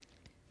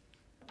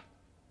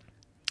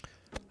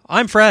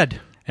I'm Fred.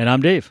 And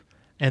I'm Dave.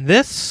 And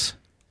this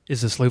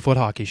is the Slewfoot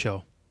Hockey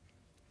Show.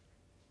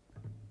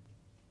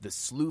 The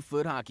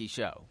Slewfoot Hockey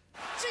Show.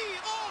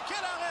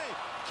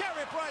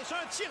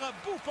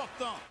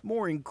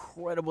 More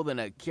incredible than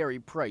a Carey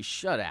Price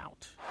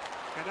shutout.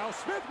 And now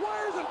Smith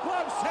wires and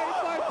gloves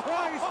saved by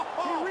Price.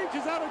 He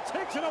reaches out and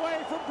takes it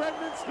away from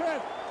Brendan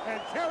Smith.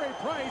 And Carey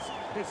Price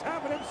is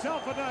having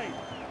himself a night.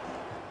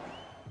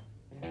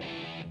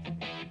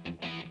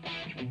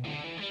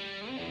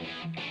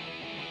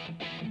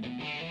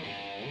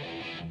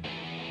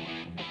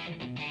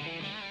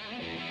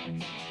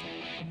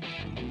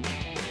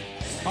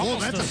 Oh,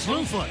 that's a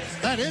Slewfoot.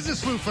 That is a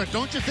Slewfoot,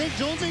 don't you think,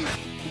 Jonesy?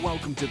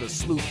 Welcome to the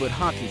Slewfoot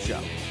Hockey Show.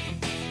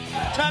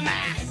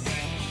 Tomas!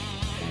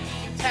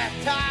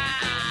 Ta-ta!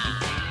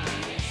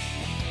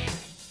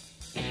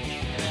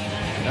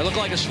 That look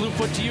like a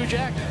Slewfoot to you,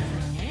 Jack?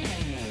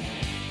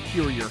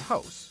 Here are your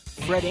hosts,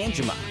 Fred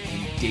Angema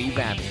and Dave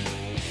Abbott.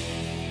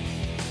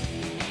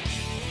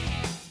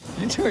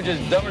 You two are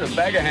just dumbing a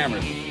bag of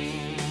hammers.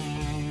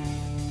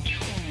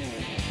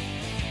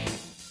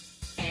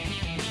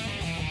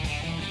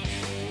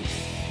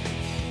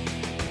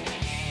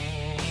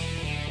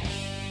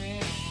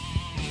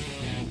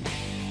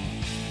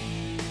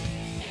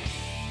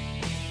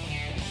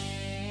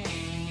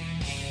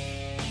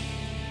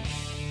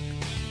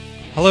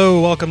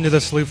 Hello, welcome to the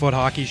Slewfoot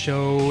Hockey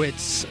Show.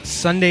 It's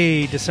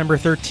Sunday, December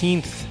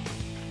 13th.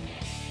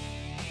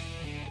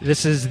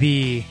 This is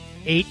the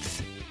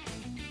 8th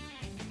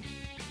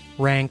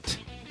ranked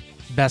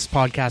best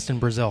podcast in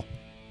Brazil.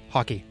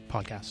 Hockey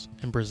podcast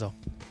in Brazil.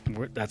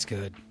 That's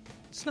good.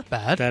 It's not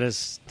bad. That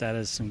is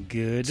some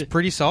good It's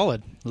pretty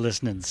solid.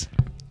 listenings.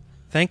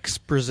 Thanks,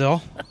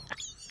 Brazil.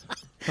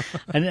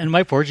 And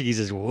my Portuguese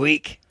is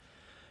weak.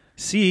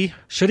 See,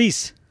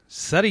 Chouriço.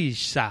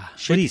 Sarisha.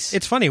 Chouriço.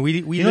 It's funny. We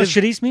You know what live...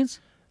 chouriço means?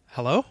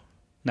 Hello?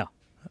 No.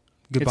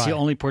 Goodbye. It's the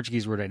only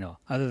Portuguese word I know,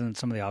 other than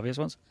some of the obvious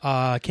ones.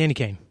 Candy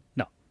cane.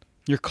 No.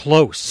 You're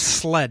close.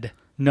 Sled.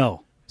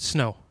 No.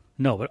 Snow.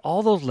 No, but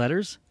all those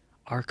letters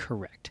are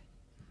correct.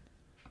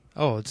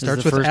 Oh, it This is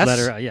starts the with first S?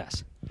 letter.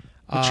 Yes.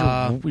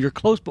 But you're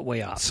close, but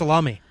way off.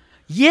 Salami.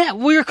 Yeah,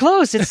 well, you're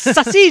close. It's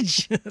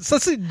sausage.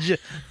 Sausage.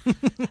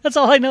 That's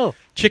all I know.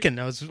 Chicken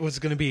was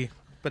going to be,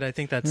 but I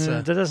think that's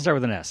That doesn't start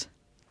with an S.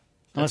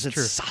 Unless it's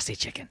true. saucy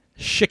chicken.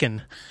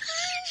 chicken.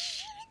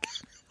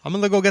 I'm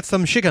going to go get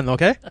some chicken,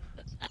 okay?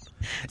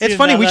 It's See,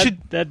 funny, now we that,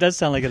 should That does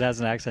sound like it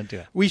has an accent to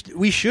it.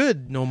 we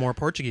should know more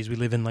Portuguese. We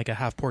live in like a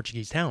half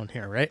Portuguese town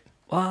here, right?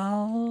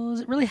 Well,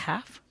 is it really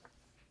half?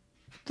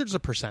 There's a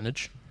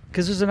percentage.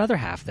 Because there's another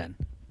half then.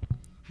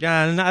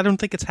 Yeah, and I don't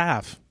think it's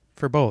half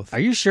for both. Are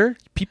you sure?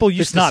 People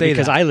used It's to not say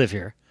because that. I live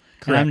here. And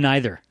Correct. I'm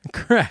neither.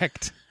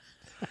 Correct.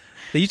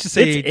 They used to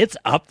say It's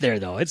up there,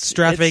 though.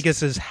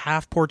 Stratvegas is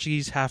half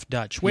Portuguese, half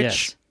Dutch, which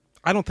Yes.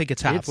 I don't think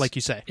it's half, It's- like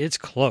you say. It's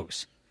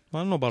close. I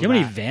don't know about Do you know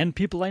how that. many van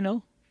people I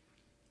know?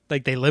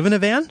 Like they live in a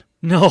van?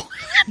 No.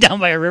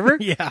 Down by a river?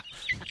 Yeah.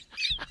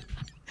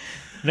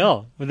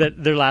 No.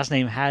 But their last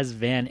name has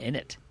Van in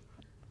it.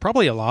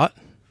 Probably a lot.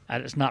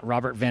 It's not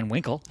Robert Van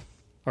Winkle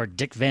or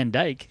Dick Van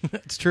Dyke.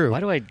 That's true. Why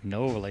do I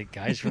know like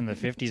guys from the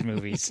 50s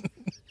movies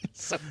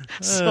so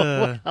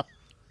well?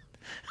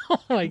 Oh,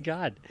 my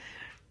God.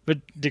 But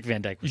Dick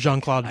Van Dyke was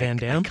Jean-Claude Van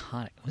Damme?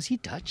 iconic. Was he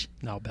Dutch?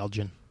 No,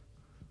 Belgian.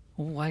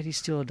 Well, why did he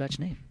steal a Dutch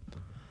name?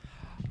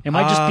 Am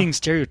I just being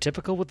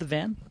stereotypical with the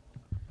van?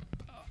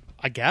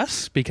 I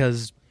guess,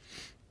 because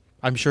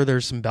I'm sure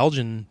there's some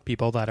Belgian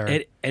people that are...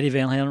 Eddie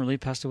Van Halen really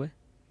passed away?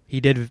 He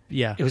did,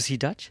 yeah. Was he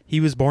Dutch? He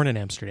was born in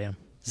Amsterdam.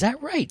 Is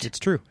that right? It's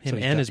true. Him So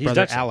he's and his He's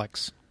brother Dutch then.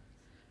 Alex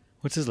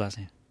What's his last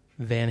name?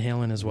 Van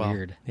Halen as well.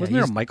 Weird. Yeah, Wasn't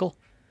there a he's- Michael?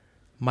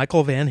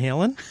 Michael Van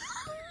Halen?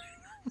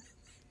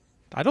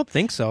 I don't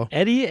think so.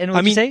 Eddie and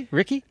what did you say?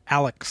 Ricky?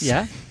 Alex.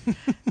 Yeah.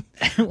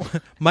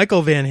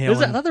 Michael Van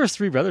Halen. I thought there was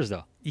three brothers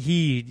though.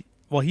 He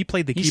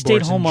played the He keyboards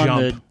stayed home in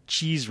on Jump. the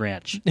cheese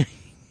ranch.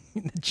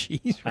 The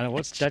cheese. I don't know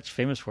what's Dutch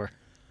famous for.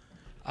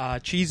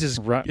 Cheese is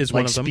Like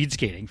one of them. speed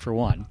skating for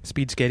one.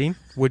 Speed skating,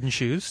 wooden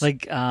shoes.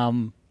 Like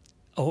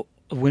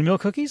windmill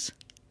cookies.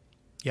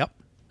 Yep.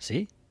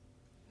 See.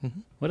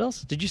 What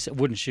else did you say?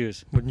 Wooden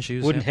shoes. Wooden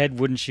shoes. Wooden yeah. head.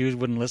 Wooden shoes.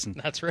 Wouldn't listen.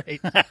 That's right.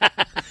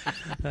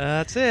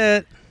 That's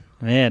it.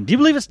 Man, do you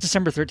believe it's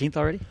December 13th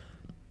already?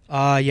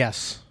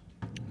 Yes.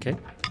 Okay.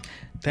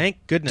 Thank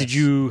goodness. Did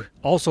you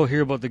also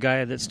hear about the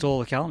guy that stole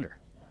the calendar?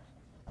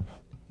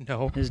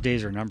 No. His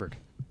days are numbered.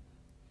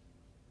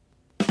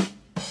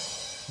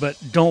 But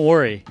don't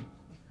worry,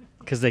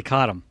 because they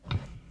caught him.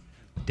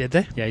 Did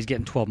they? Yeah, he's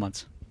getting 12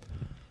 months.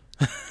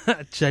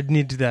 I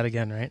need to do that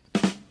again, right?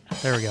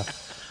 There we go.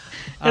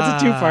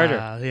 That's a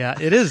two-parter. Yeah,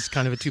 it is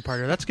kind of a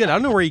two-parter. That's good. I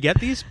don't know where you get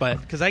these,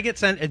 but because I get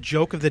sent a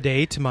joke of the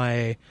day to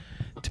my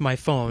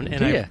phone, and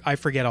Do ya? I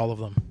forget all of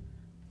them,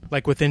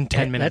 like within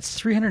 10 minutes. That's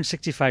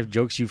 365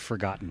 jokes you've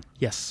forgotten.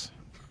 Yes,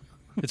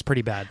 it's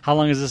pretty bad. How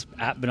long has this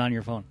app been on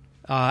your phone?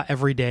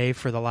 Every day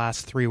for the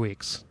last 3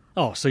 weeks.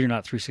 Oh, so you're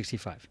not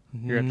 365.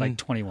 You're at like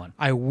 21.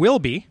 I will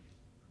be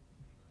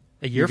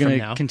a year You're from gonna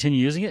now. continue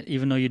using it,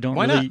 even though you don't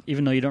Why really, not?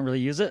 even though you don't really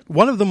use it.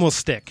 One of them will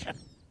stick.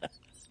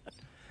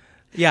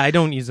 Yeah, I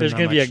don't use them. There's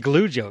going to be a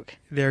glue joke.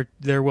 There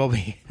will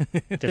be.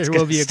 There gonna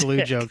will be a glue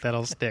stick. joke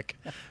that'll stick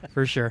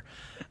for sure.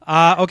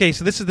 Okay,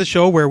 so this is the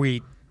show where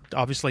we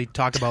obviously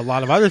talk about a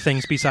lot of other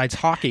things besides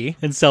hockey.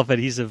 And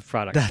self-adhesive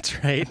products.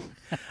 That's right.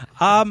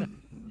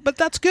 But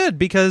that's good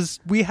because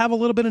we have a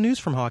little bit of news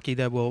from hockey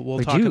that we'll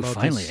We talk do, about.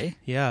 finally, this. eh?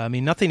 Yeah, I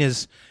mean nothing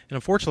is, and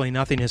unfortunately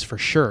nothing is for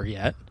sure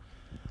yet.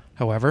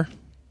 However,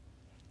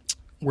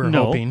 we're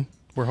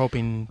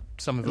hoping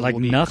some of it like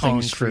will be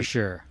nothing's for concrete.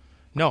 sure.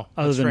 No,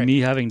 Other that's than right. me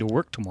having to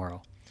work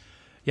tomorrow.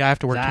 Yeah, I have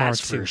to work tomorrow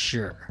That's too. for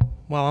sure.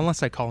 Well,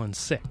 unless I call in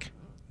sick,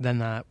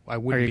 then I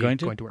wouldn't Are you be going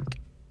to? work.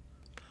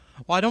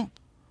 Well, I don't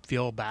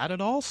feel bad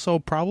at all, so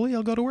probably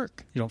I'll go to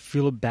work. You don't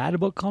feel bad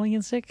about calling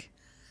in sick?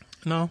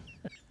 No,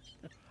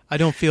 I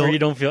don't feel Or you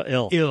don't feel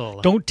ill?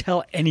 ill. Don't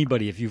tell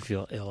anybody if you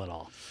feel ill at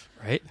all.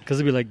 right. Because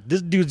they'll be like,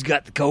 this dude's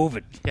got the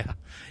COVID. Yeah,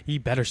 you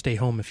better stay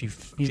home if you.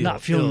 He's feel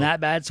not feeling ill. that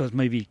bad, so it's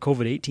maybe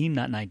COVID-18,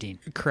 not 19.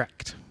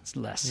 Correct. It's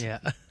less Yeah,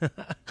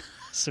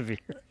 severe.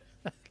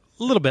 a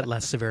little bit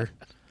less severe.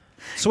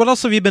 So, what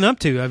else have you been up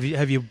to?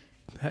 You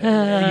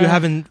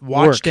haven't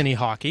watched work. any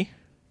hockey?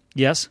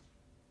 Yes.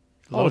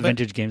 A All little the bit?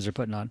 vintage games they're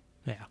putting on.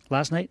 Yeah.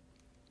 Last night,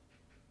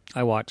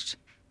 I watched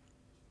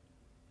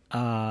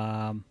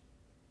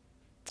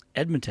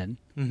Edmonton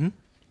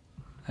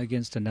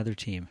against another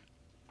team.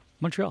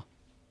 Montreal.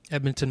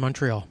 Edmonton,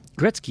 Montreal.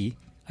 Gretzky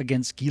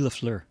against Guy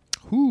Lafleur.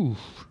 Ooh,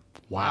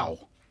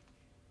 Wow.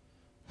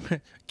 Guy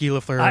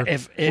Lafleur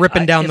If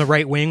ripping down the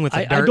right wing with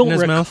a dart in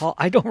his mouth.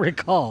 I don't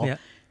recall Yeah.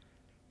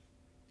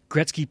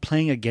 Gretzky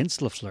playing against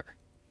Lafleur.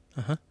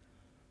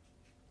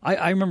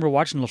 I remember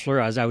watching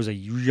Lafleur as I was a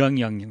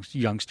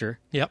youngster,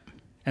 Yep.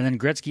 and then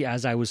Gretzky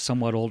as I was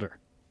somewhat older.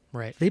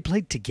 Right. They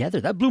played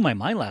together. That blew my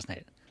mind last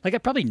night. Like, I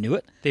probably knew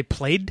it. They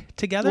played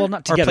together. Well,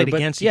 not or together, played but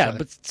against each yeah, other.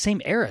 but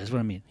same era is what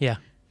I mean. Yeah.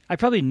 I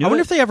probably knew I wonder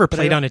it, if they ever but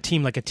I played don't- on a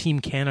team like a Team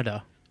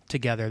Canada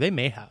together. They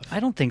may have. I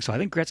don't think so. I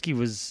think Gretzky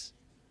was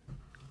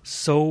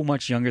so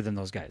much younger than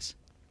those guys.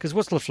 Because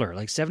what's Lafleur,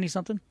 like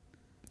 70-something?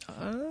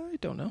 I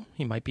don't know.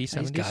 He might be 70s.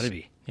 He's got to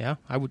be. Yeah,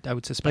 I would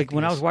suspect. Like,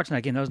 when he I is. was watching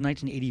that game, that was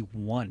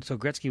 1981. So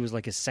Gretzky was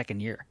like his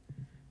second year.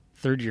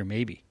 Third year,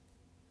 maybe.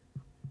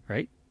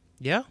 Right?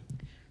 Yeah.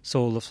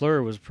 So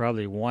Lafleur was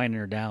probably winding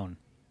her down.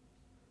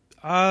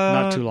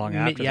 Not too long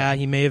after Yeah, that.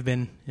 he may have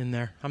been in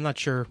there. I'm not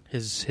sure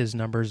his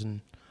numbers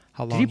and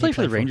how long. Did he play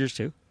for the played Rangers,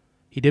 too?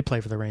 He did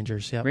play for the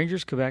Rangers. Yep.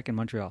 Rangers, Quebec, and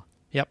Montreal.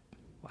 Yep.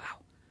 Wow.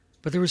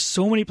 But there were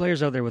so many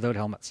players out there without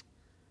helmets.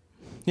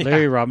 Yeah.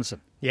 Larry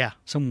Robinson. Yeah.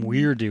 Some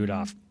weird dude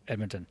off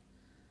Edmonton.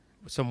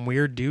 Some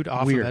weird dude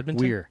off weird. of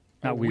Edmonton. Weird.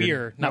 Not weird.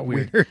 Weird. Not Not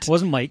weird. weird. It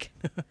wasn't Mike.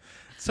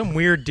 Some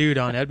weird dude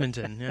on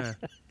Edmonton.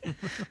 Yeah.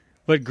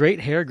 But great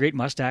hair, great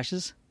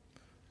mustaches.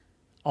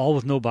 All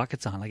with no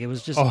buckets on. Like, it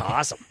was just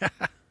awesome.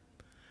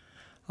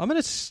 I'm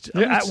gonna.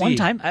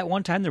 At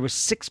one time, there was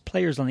 6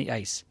 players on the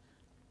ice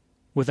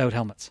without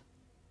helmets.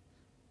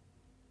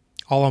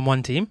 all on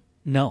one team.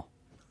 No.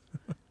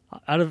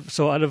 out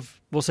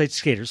of we'll say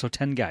skaters, so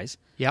 10 guys,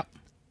 Yep.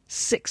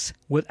 6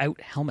 without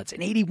helmets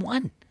in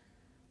 81.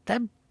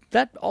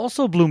 That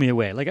also blew me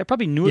away. Like, I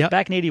probably knew it Yep.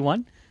 back in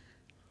 81,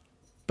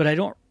 but I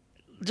don't.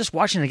 Just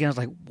watching it again, I was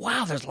like,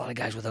 wow, there's a lot of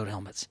guys without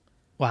helmets,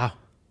 Wow.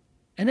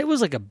 and it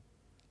was like a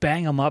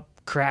bang 'em up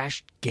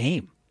crash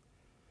game.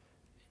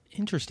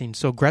 Interesting.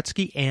 So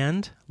Gretzky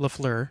and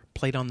Lafleur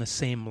played on the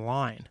same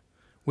line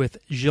with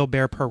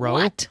Gilbert Perreault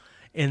What?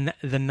 in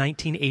the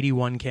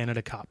 1981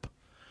 Canada Cup.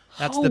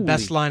 That's the Holy-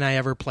 best line I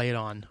ever played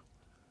on.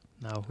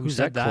 Now, who Who's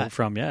said that that? quote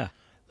from? Yeah,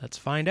 Let's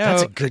find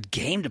that's out. a good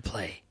game to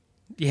play.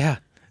 Yeah.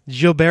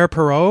 Gilbert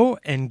Perreault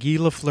and Guy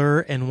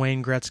Lafleur and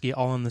Wayne Gretzky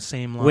all on the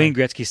same line. Wayne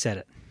Gretzky said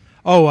it.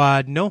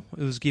 Oh, no,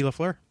 it was Guy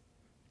Lafleur.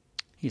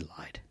 He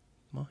lied.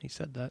 Well, he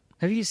said that.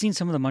 Have you seen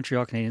some of the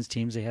Montreal Canadiens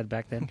teams they had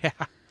back then? Yeah.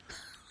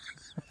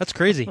 That's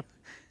crazy.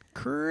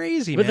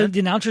 Crazy, But man. the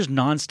announcers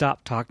nonstop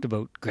talked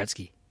about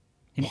Gretzky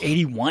in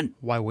 81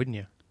 Why wouldn't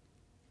you?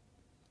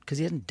 because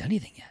he hadn't done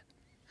anything yet.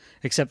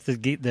 Except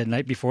the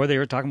night before, they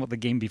were talking about the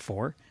game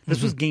before.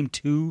 This was game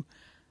 2.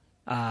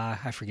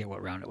 I forget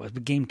what round it was,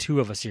 but game 2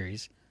 of a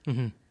series.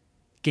 Mm-hmm.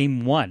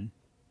 Game 1,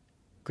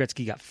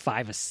 Gretzky got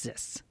 5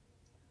 assists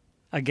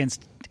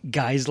against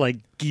guys like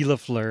Guy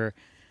Lafleur,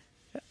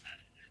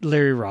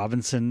 Larry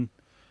Robinson.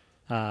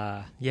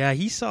 Yeah,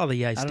 he saw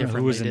the ice I don't know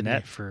differently, who was in didn't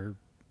net he? for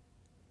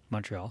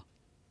Montreal.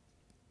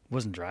 It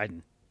wasn't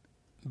Dryden.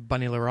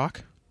 Bunny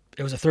LaRock?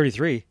 It was a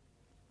 33.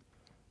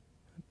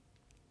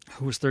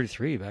 Who was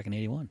 33 back in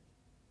 81?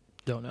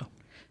 Don't know.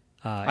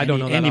 I don't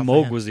know that Andy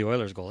offhand. Moog was the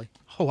Oilers goalie.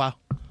 Oh, wow.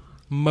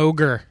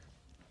 Moger.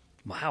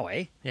 Wow,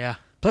 eh? Yeah.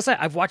 Plus,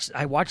 I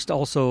watched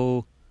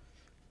also.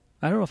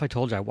 I don't know if I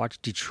told you, I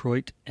watched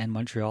Detroit and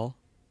Montreal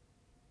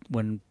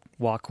when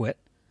Waugh quit.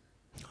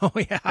 Oh,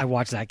 yeah. I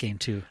watched that game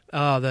too.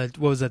 What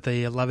was it?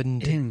 The 11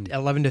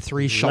 to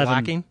 3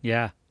 shellacking?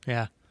 Yeah,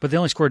 Yeah. but they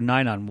only scored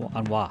 9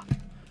 on Waugh.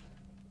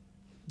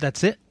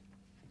 That's it?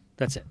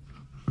 That's it.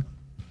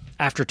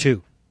 After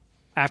 2,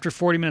 after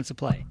 40 minutes of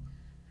play,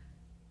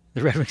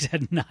 the Red Wings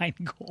had 9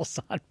 goals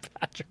on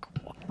Patrick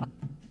Waugh.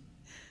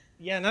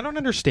 Yeah, and I don't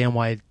understand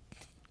why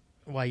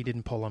you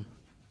didn't pull him.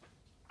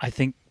 I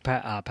think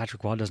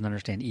Patrick Waugh doesn't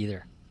understand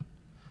either.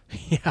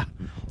 Yeah.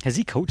 Has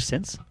he coached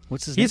since?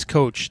 What's his name? He's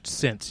coached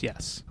since,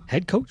 yes.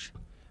 Head coach?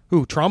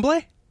 Who,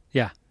 Tremblay?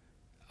 Yeah.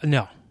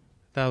 No.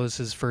 That was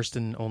his first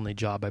and only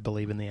job, I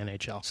believe, in the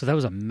NHL. So that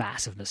was a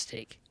massive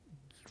mistake.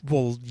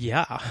 Well,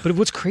 yeah. But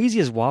what's crazy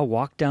is Waugh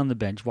walked down the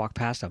bench, walked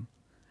past him,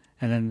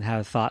 and then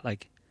had a thought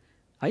like,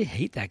 I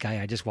hate that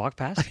guy I just walked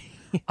past.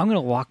 I'm going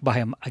to walk by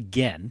him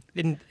again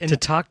to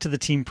talk to the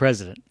team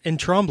president. And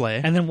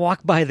Tremblay. And then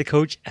walk by the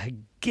coach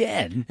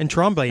again. And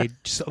Tremblay,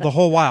 the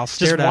whole while,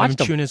 stared at him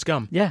chewing his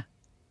gum. Yeah.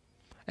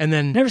 And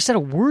then... Never said a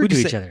word to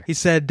each other. He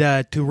said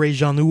to Ray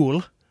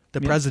Jean-Houl,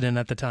 the president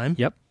at the time.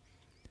 Yep.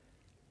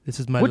 This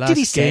is my what last did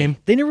he game. Say?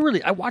 They never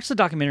really... I watched the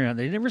documentary on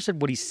it. They never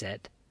said what he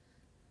said.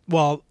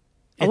 Well...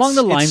 Along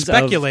the lines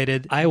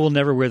speculated, of, I will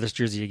never wear this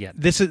jersey again.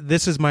 This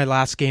is my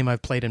last game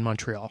I've played in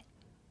Montreal.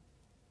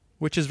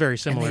 Which is very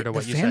similar to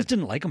what you said. The fans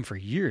didn't like him for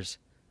years.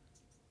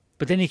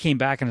 But then he came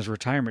back in his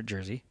retirement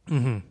jersey,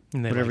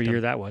 whatever year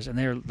that was, and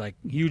they're like,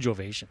 huge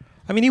ovation.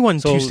 I mean, he won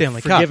 2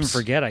 Stanley Cups. Forgive and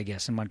forget, I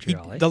guess, in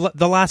Montreal.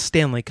 The last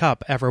Stanley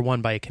Cup ever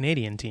won by a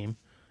Canadian team,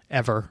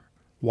 ever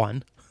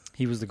won.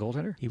 He was the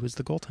goaltender? He was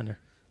the goaltender.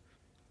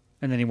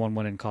 And then he won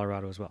one in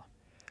Colorado as well.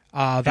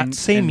 That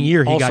same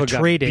year he got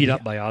traded. Beat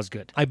up by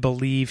Osgood. I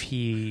believe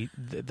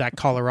that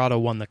Colorado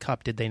won the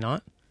cup. Did they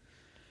not?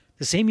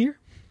 The same year?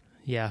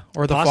 Yeah,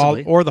 or the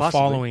Possibly.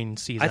 following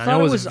season. I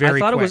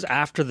thought it was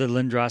after the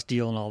Lindros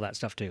deal and all that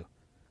stuff too,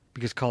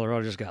 because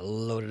Colorado just got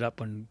loaded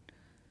up when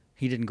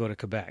he didn't go to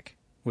Quebec,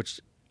 which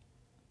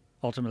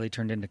ultimately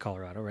turned into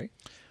Colorado, right?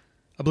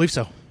 I believe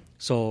so.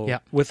 So yeah.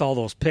 With all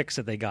those picks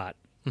that they got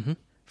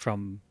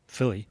from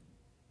Philly,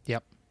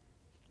 yep,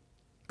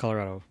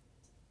 Colorado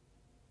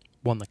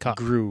won the cup.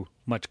 Grew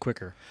much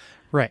quicker.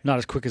 Right. Not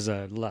as quick as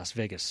a Las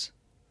Vegas.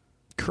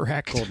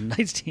 Correct. Golden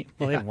Knights team.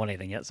 Well, they haven't won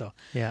anything yet, so.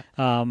 Yeah.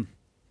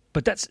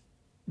 But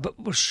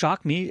what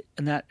shocked me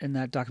in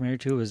that documentary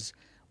too is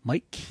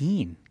Mike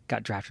Keane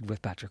got drafted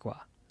with Patrick Waugh.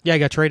 Yeah, he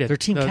got traded. Their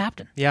team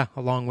captain. Yeah,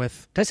 along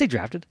with... Did I say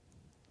drafted?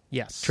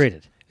 Yes.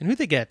 Traded. And who'd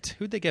they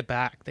get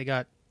back? They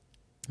got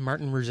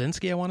Martin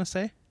Ruzinski, I want to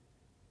say.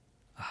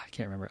 I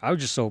can't remember. I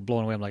was just so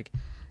blown away. I'm like,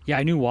 yeah,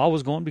 I knew Waugh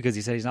was going because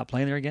he said he's not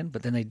playing there again,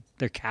 but then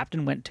their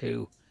captain went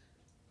too.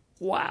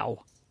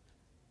 Wow.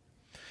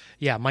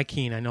 Yeah, Mike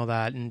Keane, I know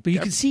that. But you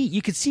could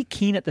see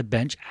Keane at the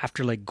bench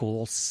after like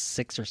goal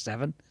 6 or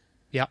 7.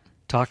 Yeah.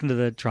 Talking to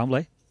the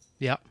Tremblay.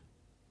 Yeah.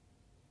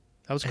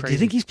 That was crazy. Do you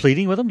think he's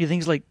pleading with him? Do you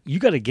think he's like, you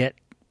got to get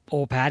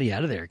old Patty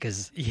out of there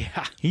because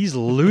he's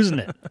losing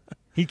it.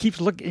 He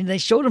keeps looking, and they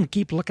showed him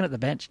keep looking at the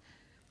bench.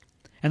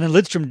 And then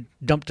Lidstrom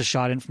dumped a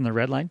shot in from the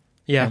red line.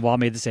 Yeah. And Waugh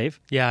made the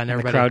save. Yeah, and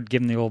the crowd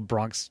gave him the old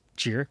Bronx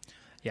cheer.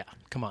 Yeah,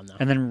 come on now.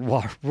 And then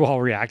Waugh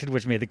reacted,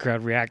 which made the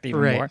crowd react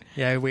even more.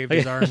 Yeah, he waved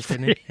his arms,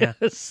 didn't he? Yeah.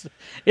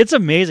 It's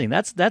amazing.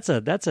 That's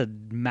a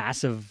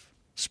massive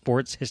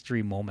sports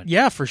history moment.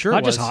 Yeah, for sure.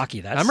 Not just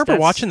hockey. I remember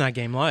watching that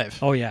game live.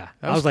 Oh yeah,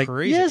 I was like,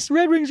 crazy. Yes,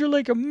 Red Wings are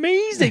like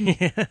amazing.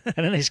 And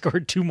then they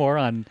scored 2 more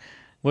on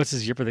what's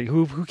his yipper?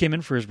 Who came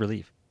in for his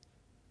relief?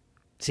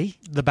 See,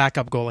 the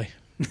backup goalie.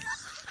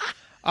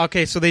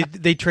 Okay, so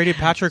they traded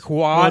Patrick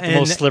Waugh and the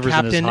most slivers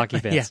in his hockey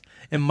fans.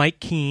 And Mike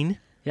Keane.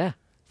 Yeah.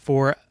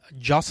 For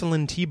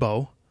Jocelyn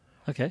Thibault,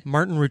 okay,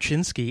 Martin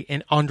Rucinski,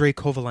 and Andrei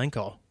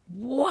Kovalenko.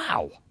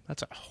 Wow.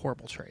 That's a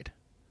horrible trade.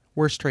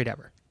 Worst trade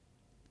ever.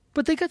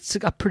 But they got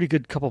a pretty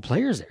good couple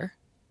players there.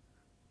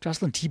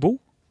 Jocelyn Thibault.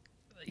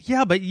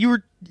 Yeah, but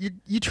you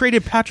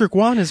traded Patrick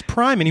Waugh in his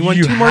prime, and he won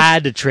 2 more. You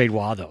had to trade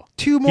Waugh, though.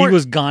 2 more. He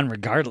was gone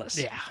regardless.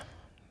 Yeah.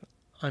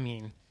 I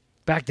mean...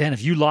 Back then,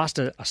 if you lost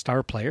a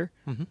star player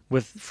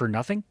for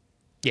nothing,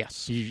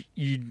 yes,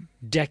 you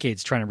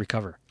decades trying to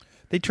recover.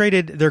 They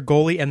traded their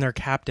goalie and their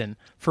captain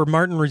for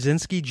Martin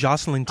Rucinski,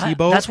 Jocelyn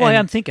Thibault. That's why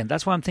I'm thinking.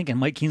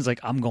 Mike Keane's like,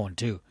 I'm going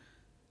too.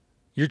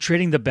 You're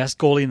trading the best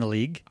goalie in the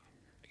league.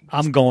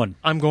 I'm going.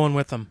 I'm going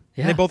with them.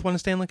 Yeah. And they both won a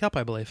Stanley Cup,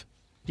 I believe.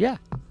 Yeah.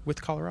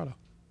 With Colorado.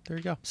 There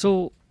you go.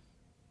 So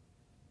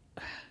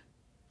he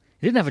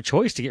didn't have a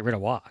choice to get rid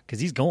of Waugh because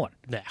he's going.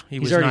 Yeah,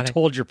 he's already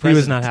told your president.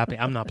 He was not happy.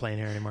 I'm not playing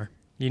here anymore.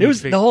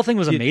 The whole thing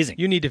was amazing.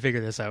 You need to figure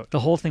this out. The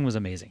whole thing was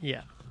amazing.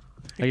 Yeah.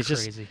 Like, it's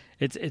crazy.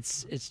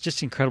 It's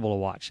just incredible to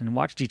watch. And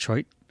watch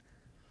Detroit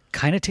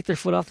kind of take their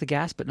foot off the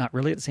gas, but not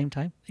really at the same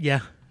time. Yeah.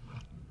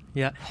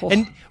 Yeah. Oh.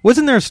 And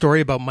wasn't there a story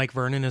about Mike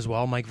Vernon as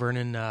well? Mike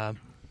Vernon,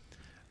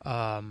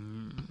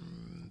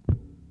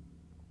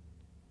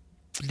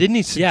 didn't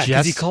he suggest...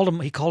 Yeah, because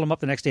he called him up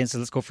the next day and said,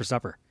 let's go for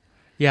supper.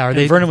 Yeah.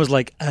 And Vernon was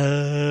like,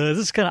 this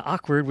is kind of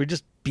awkward. We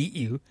just beat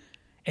you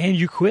and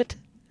you quit.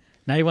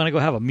 Now you want to go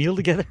have a meal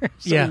together?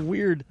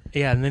 Weird.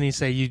 Yeah, and then he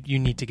say you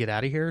need to get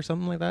out of here or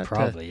something like that.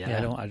 Probably.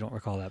 Yeah. I don't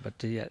recall that, but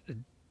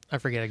I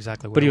forget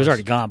exactly what. But he was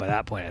already gone by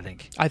that point, I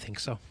think. I think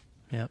so.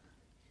 Yeah.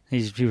 He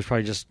was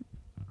probably just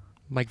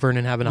Mike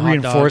Vernon having a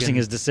hot dog reinforcing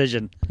his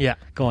decision. Yeah.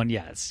 Going,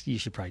 you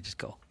should probably just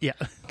go. Yeah.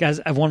 Guys,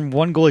 I've won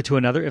one goalie to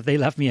another. If they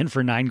left me in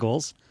for 9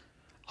 goals,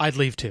 I'd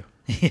leave too.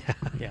 Yeah.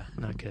 Yeah.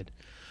 Not good.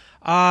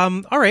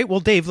 All right. Well,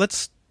 Dave,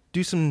 let's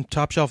do some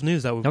top shelf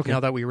news now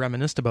that we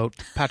reminisced about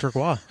Patrick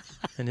Waugh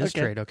and his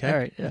trade, okay? All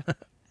right, yeah.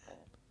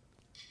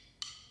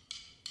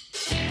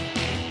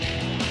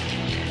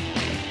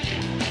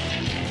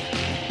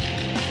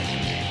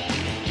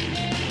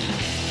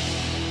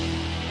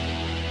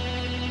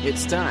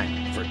 It's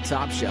time for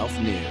Top Shelf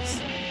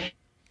News.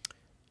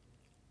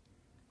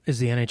 Is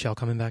the NHL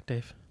coming back,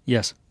 Dave?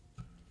 Yes.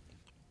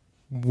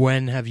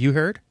 When have you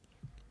heard?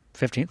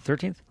 15th,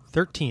 13th?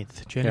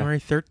 13th, January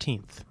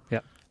 13th.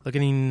 Yep.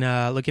 Looking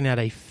at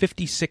a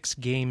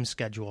 56-game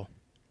schedule.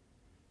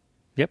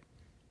 Yep.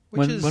 Which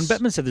When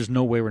Bettman said there's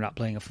no way we're not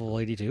playing a full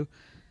 82,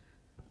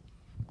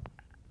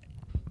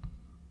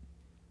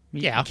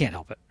 Yeah. you can't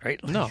help it,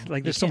 right? No,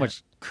 Like there's you so can't.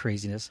 much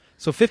craziness.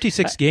 So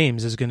 56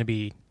 games is going to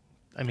be,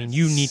 I mean,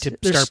 you need to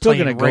They're start still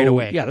playing gonna right go,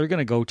 away. Yeah, they're going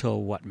to go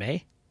till what,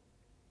 May?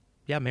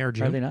 Yeah, May or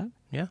June. Are they not?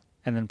 Yeah.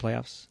 And then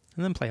playoffs.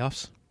 And then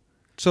playoffs.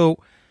 So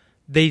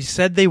they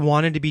said they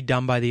wanted to be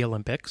done by the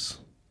Olympics.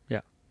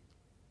 Yeah.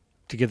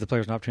 To give the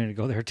players an opportunity to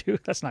go there too.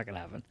 That's not going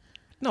to happen.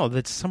 No,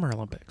 that's Summer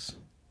Olympics.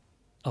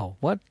 Oh,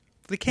 what?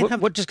 They can't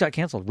have What just got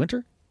canceled?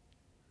 Winter?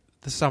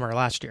 the summer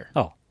last year.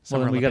 Oh, well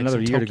Summer then we got Olympics another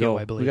in year to Tokyo, go.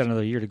 I believe. We got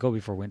another year to go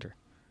before winter.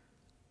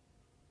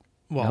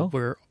 Well, No?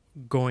 we're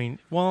going.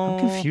 Well, I'm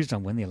confused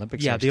on when the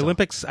Olympics. Yeah, are the still.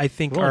 Olympics I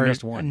think We've only are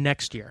missed one.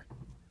 next year.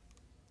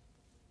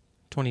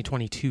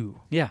 2022.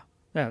 Yeah,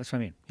 that's what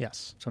I mean.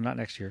 Yes. So not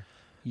next year,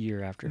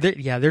 year after.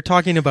 They're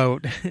talking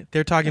about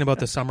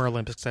the Summer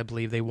Olympics. I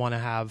believe they want to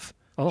have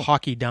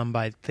hockey done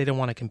by. They don't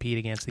want to compete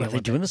against the Are they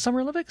Olympics. doing the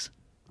Summer Olympics?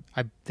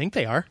 I think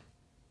they are.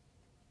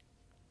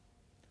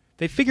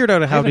 They figured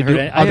out how to haven't do heard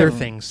I other haven't-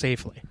 things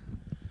safely.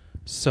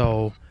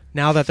 So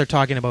now that they're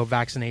talking about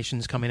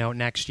vaccinations coming out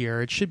next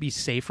year, it should be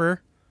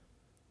safer,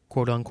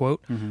 quote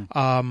unquote.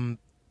 Mm-hmm.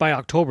 By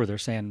October, they're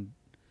saying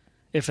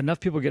if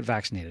enough people get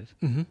vaccinated,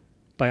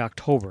 by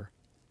October,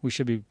 we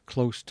should be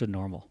close to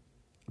normal.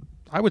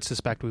 I would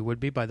suspect we would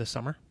be by the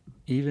summer.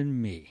 Even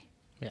me.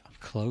 Yeah.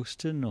 Close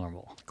to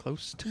normal.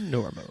 Close to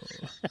normal.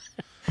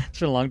 It's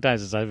been a long time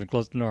since I've been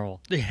close to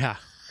normal. Yeah.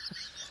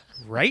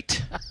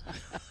 Right?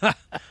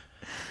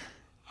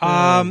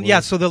 Yeah,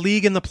 so the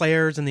league and the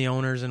players and the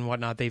owners and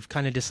whatnot, they've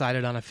kind of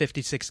decided on a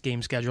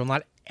 56-game schedule.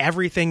 Not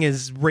everything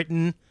is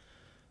written,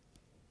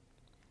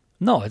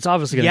 No, it's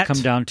obviously going to Yet.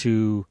 come down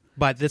to,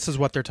 but this is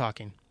what they're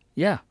talking.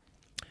 yeah.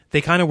 They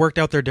kind of worked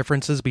out their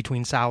differences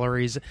between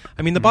salaries.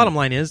 I mean, the bottom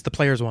line is the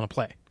players want to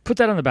play. Put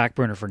that on the back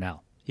burner for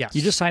now. Yes.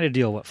 You just signed a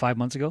deal, 5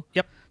 months ago?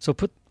 Yep. So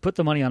put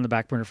the money on the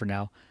back burner for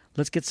now.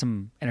 Let's get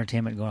some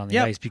entertainment going on the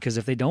Yep. ice, because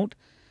if they don't,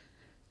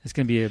 it's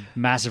going to be a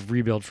massive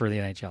rebuild for the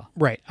NHL.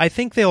 Right. I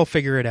think they'll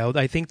figure it out.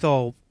 I think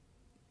they'll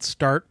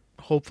start,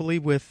 hopefully,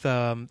 with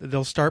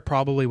they'll start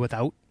probably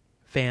without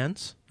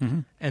fans,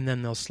 and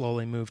then they'll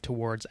slowly move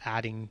towards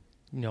adding,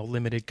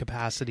 limited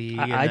capacity.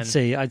 and I'd then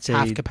say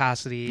half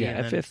capacity. Yeah,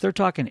 and if they're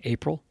talking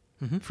April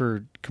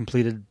for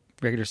completed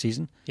regular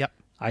season, Yep.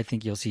 I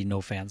think you'll see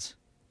no fans.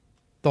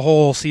 The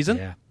whole season?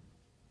 Yeah.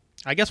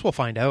 I guess we'll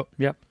find out,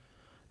 Yep.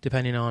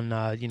 depending on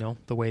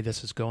the way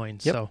this is going.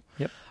 Yep. So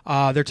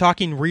Yep. they're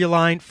talking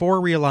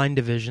four realigned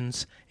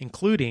divisions,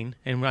 including,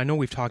 and I know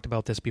we've talked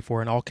about this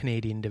before, an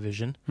all-Canadian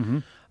division,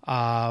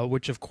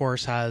 which of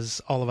course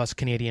has all of us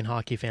Canadian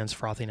hockey fans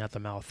frothing at the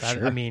mouth.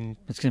 Sure. I mean,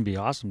 It's going to be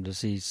awesome to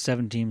see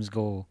 7 teams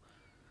go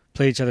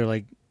play each other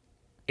like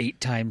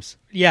 8 times.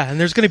 yeah, and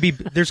there's going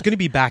to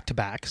be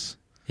back-to-backs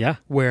Yeah.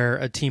 where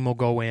a team will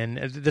go in.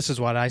 This is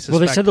what I suspect. Well,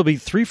 they said there'll be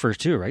 3 first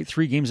too, right?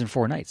 3 games in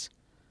 4 nights.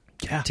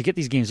 yeah, To get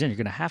these games in, you're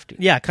going to have to.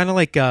 yeah, kind of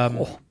like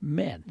Oh,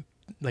 man.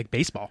 like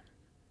baseball.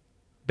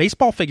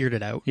 Baseball figured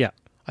it out. Yeah.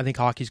 I think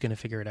hockey's going to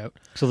figure it out.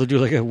 So they'll do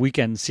like a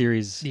weekend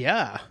series.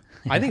 Yeah.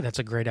 I think that's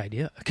a great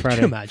idea. Could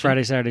Friday, you imagine?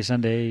 Friday, Saturday,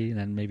 Sunday, and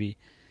then maybe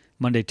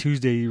Monday,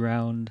 Tuesday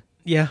round.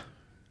 Yeah.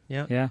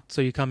 Yeah. Yeah.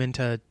 So you come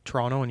into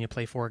Toronto and you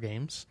play 4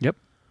 games. Yep.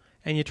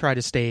 And you try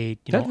to stay,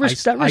 That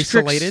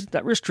isolated.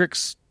 That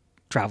restricts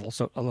travel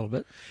a little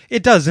bit.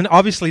 It does. And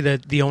obviously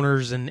the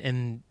owners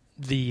and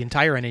the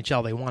entire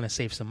NHL, they want to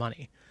save some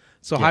money.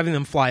 So having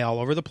them fly all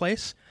over the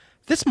place,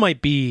 this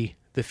might be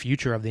the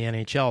future of the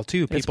NHL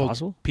too. It's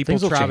possible. People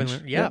Things will traveling.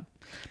 change. Yeah.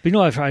 But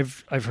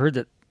I've heard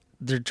that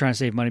they're trying to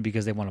save money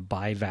because they want to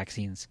buy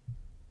vaccines.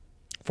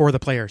 For the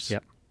players.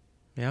 Yep.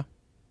 Yeah.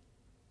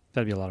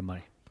 That'd be a lot of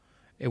money.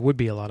 It would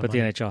be a lot of But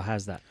money. the NHL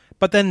has that.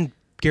 But then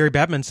Gary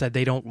Bettman said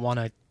they don't want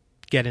to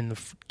get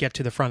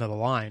to the front of the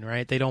line,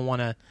 right? They don't want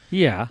to.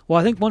 Yeah. Well,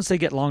 I think once they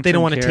get long-term They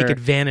don't want to care take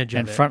advantage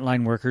and of it.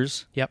 frontline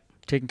workers Yep.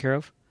 taken care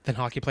of, Then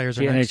hockey players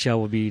are the next. NHL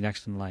will be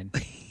next in line.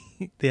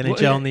 The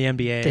NHL and the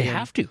NBA. They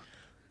have to.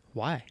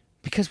 Why?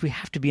 Because we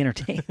have to be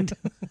entertained.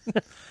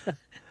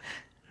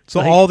 So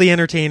Like, all the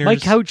entertainers. My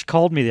couch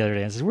called me the other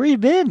day and said, "Where you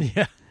been?"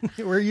 Yeah.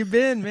 Where you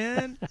been,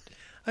 man?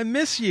 I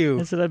miss you.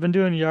 I said, "I've been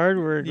doing yard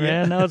work,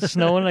 man. Now it's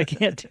snowing. I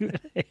can't do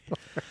it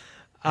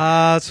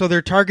anymore." So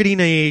they're targeting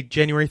a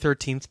January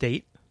 13th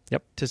date.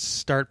 Yep. To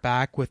start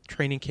back with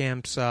training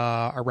camps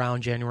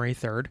around January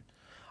 3rd.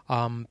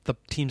 The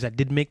teams that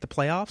did make the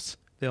playoffs,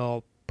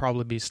 they'll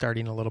probably be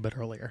starting a little bit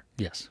earlier.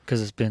 Yes,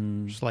 because it's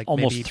been like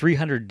almost maybe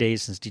 300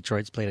 days since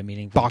Detroit's played a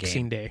meaningful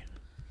Boxing game. Day.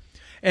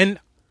 And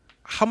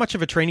how much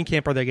of a training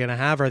camp are they going to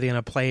have? Are they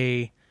going to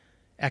play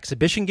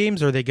exhibition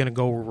games, or are they going to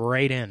go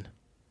right in?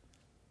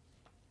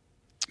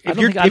 If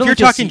you're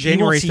talking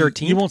January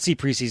 13th, you won't see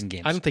preseason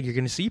games. I don't think you're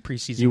going to see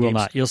preseason games. You will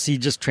not. You'll see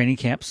just training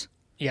camps,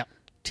 Yeah.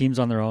 teams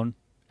on their own,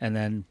 and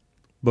then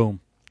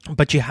boom.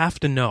 But you have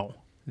to know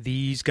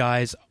these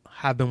guys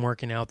have been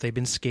working out. They've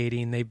been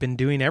skating. They've been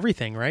doing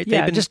everything, right?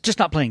 Yeah, they've been, just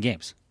not playing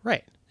games.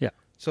 right. Yeah.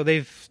 So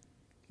they've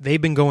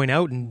been going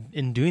out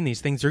and doing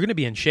these things. They're going to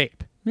be in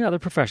shape. Yeah, they're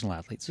professional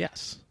athletes.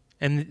 Yes.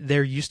 And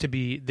they're used to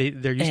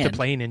to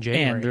playing in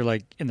January. And they're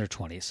like in their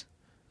 20s.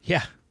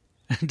 Yeah.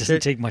 It doesn't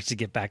take much to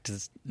get back to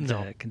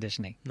the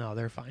conditioning. No,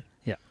 they're fine.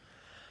 Yeah.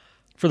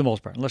 For the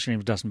most part, unless your name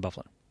is Dustin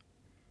Bufflin.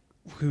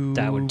 Who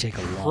That would take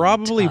a long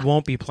probably time.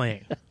 won't be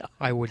playing,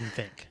 I wouldn't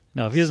think.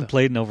 No, if he hasn't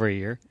played in over a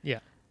year Yeah.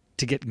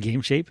 to get in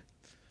game shape.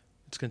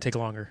 It's going to take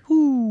longer.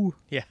 Ooh.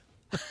 Yeah.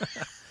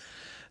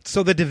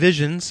 So the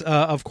divisions,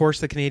 of course,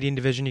 the Canadian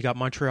division, you got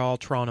Montreal,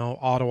 Toronto,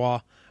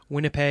 Ottawa,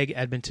 Winnipeg,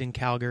 Edmonton,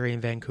 Calgary,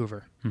 and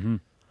Vancouver. Mm-hmm.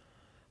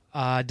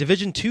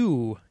 Division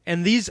 2,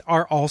 and these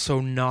are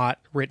also not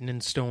written in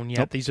stone yet.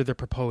 Nope. These are the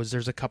proposed.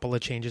 There's a couple of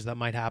changes that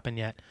might happen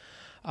yet.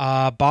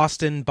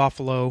 Boston,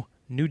 Buffalo,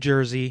 New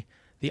Jersey,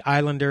 the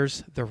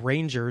Islanders, the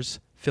Rangers,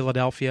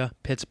 Philadelphia,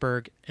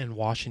 Pittsburgh, and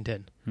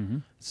Washington. Mm-hmm.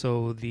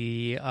 So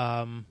the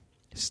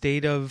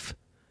state of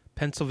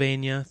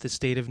Pennsylvania, the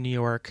state of New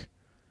York,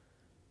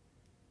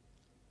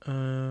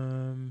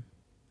 and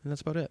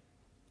that's about it.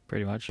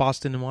 Pretty much.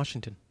 Boston and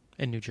Washington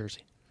and New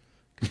Jersey,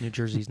 because New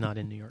Jersey's not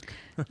in New York.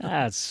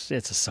 It's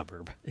a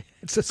suburb.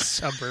 It's a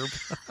suburb.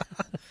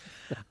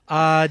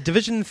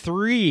 Division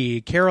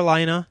 3,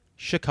 Carolina,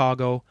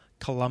 Chicago,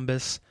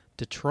 Columbus,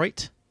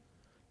 Detroit.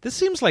 This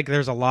seems like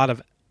there's a lot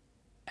of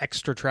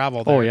extra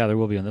travel there. Oh, yeah, there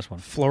will be on this one.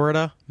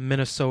 Florida,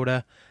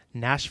 Minnesota,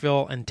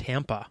 Nashville, and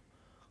Tampa.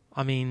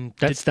 I mean,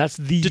 That's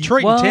the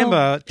Detroit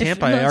and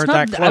Tampa aren't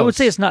that close. I would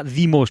say it's not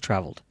the most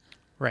traveled.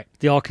 Right.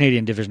 The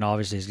All-Canadian division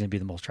obviously is going to be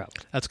the most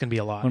traveled. That's going to be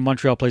a lot. When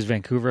Montreal plays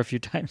Vancouver a few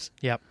times.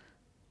 Yep.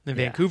 And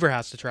Yeah. Vancouver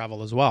has to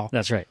travel as well.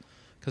 That's right.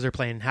 Because they're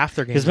playing half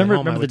their games Because at home,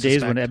 remember I the would days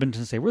suspect. when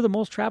Edmonton say, we're the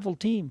most traveled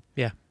team.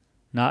 Yeah.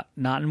 Not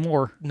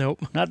anymore.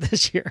 Nope. Not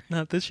this year.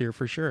 Not this year,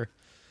 for sure.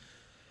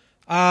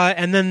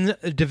 And then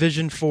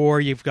Division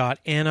 4, you've got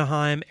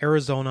Anaheim,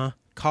 Arizona,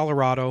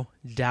 Colorado,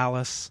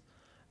 Dallas,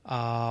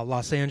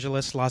 Los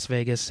Angeles, Las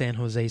Vegas, San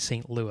Jose,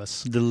 St.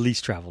 Louis. The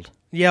least traveled.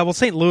 Yeah, well,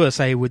 St. Louis,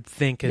 I would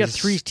think, You got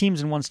 3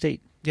 teams in one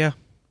state. Yeah.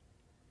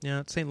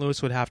 Yeah, St.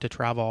 Louis would have to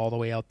travel all the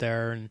way out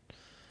there. And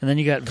And then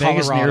you got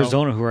Vegas and Colorado.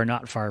 Arizona, who are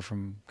not far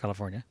from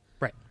California.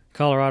 Right.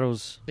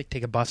 Colorado's, They could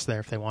take a bus there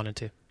if they wanted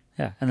to.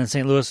 yeah. And then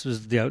St. Louis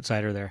is the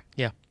outsider there.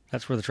 Yeah.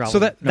 That's where the travel So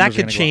that numbers are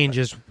could gonna go change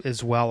up.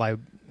 as well.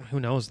 Who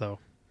knows, though?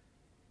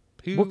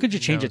 What could you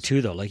change knows? it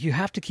to, though? Like, you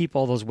have to keep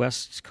all those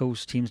West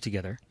Coast teams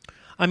together.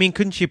 I mean,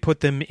 couldn't you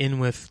put them in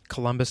with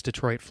Columbus,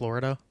 Detroit,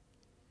 Florida?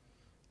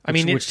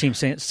 Which team?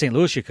 St.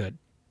 Louis you could.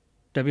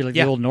 That'd be like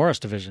Yeah. the old Norris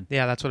division.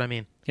 Yeah, that's what I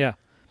mean. Yeah.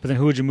 But then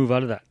who would you move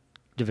out of that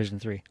Division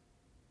 3?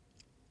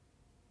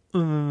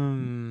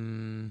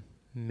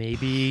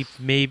 Maybe,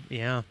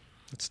 yeah,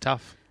 it's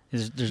tough.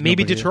 There's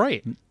Maybe nobody there.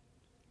 Detroit.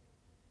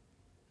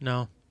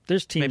 No,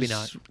 There's teams. Maybe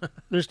not.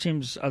 There's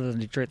teams other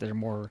than Detroit that are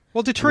more.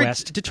 well,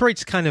 West.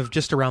 Detroit's kind of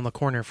just around the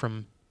corner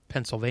from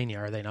Pennsylvania,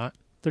 are they not?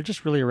 They're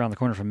just really around the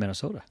corner from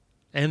Minnesota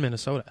And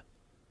Minnesota.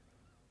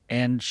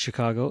 and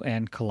Chicago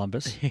and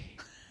Columbus.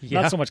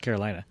 Yeah. Not so much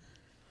Carolina,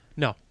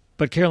 No.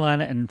 but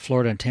Carolina and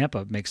Florida and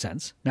Tampa make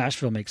sense.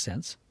 Nashville makes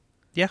sense,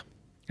 Yeah.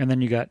 and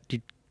then you got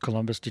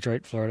Columbus,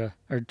 Detroit,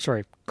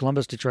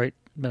 Columbus, Detroit,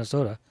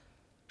 Minnesota,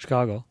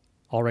 Chicago,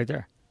 all right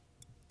there.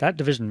 That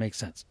division makes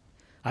sense.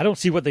 I don't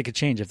see what they could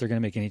change if they're going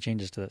to make any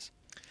changes to this.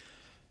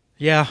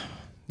 Yeah.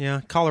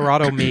 Yeah.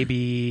 Colorado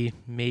maybe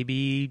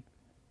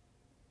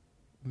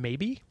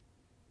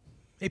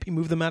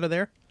move them out of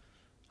there.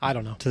 I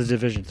don't know. To the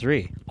Division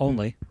 3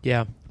 only,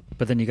 Yeah.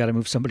 but then you got to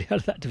move somebody out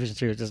of that Division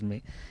 3. It doesn't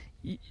make.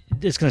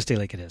 It's going to stay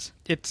like it is.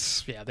 They got to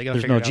There's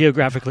figure no it out.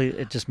 geographically.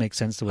 It just makes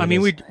sense the way. I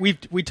mean, it is.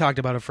 we talked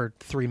about it for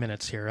 3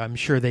 minutes here. I'm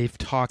sure they've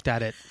talked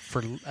at it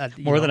for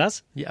More than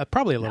us. Yeah,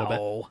 probably a little bit.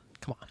 No.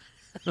 Come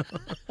on.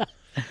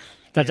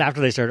 That's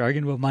after they start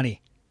arguing about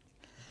money.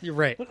 You're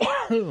right.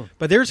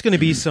 But there's going to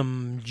be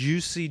some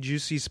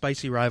juicy,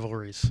 spicy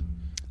rivalries.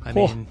 I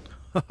mean,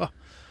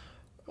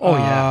 Oh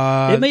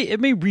yeah, it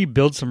may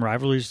rebuild some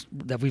rivalries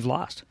that we've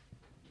lost.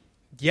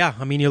 yeah.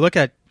 I mean, you look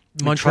at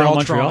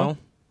Montreal, Toronto,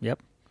 Yep.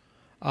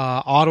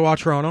 Ottawa,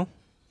 Toronto.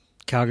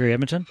 Calgary,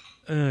 Edmonton.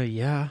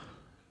 Yeah.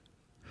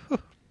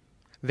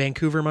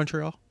 Vancouver,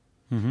 Montreal.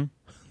 Mm-hmm.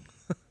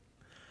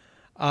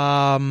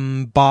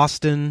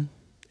 Boston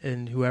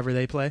and whoever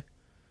they play.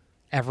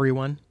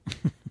 Everyone.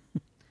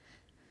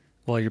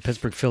 Well, your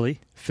Pittsburgh, Philly,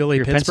 Philly,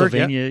 your Pittsburgh.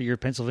 Pennsylvania, your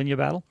Pennsylvania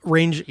battle.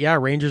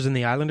 Rangers and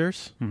the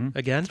Islanders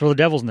again. Throw the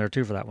Devils in there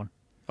too for that one.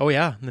 Oh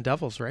yeah, and the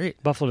Devils, right?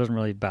 Buffalo doesn't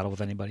really battle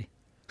with anybody.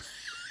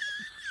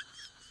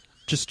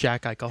 Just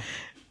Jack Eichel.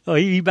 Oh,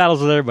 he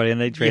battles with everybody, and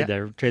they trade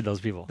Yeah. trade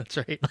those people. That's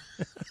right.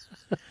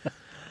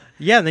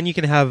 Yeah, and then you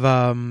can have,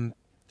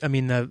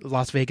 the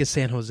Las Vegas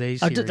San Jose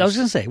series. I was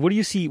going to say, what do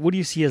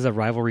you see as a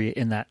rivalry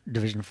in that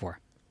Division 4?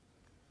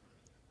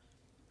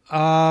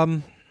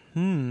 I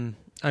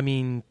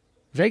mean,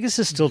 Vegas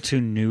is still too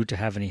new to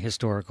have any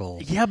historical.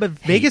 yeah, but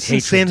Vegas and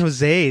hatred. San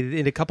Jose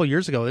in a couple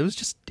years ago, it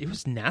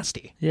was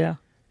nasty. Yeah,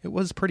 It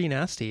was pretty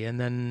nasty. And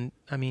then,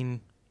 I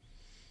mean,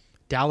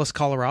 Dallas,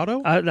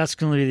 Colorado? That's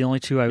going to be the only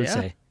two I would Yeah.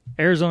 say.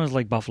 Arizona's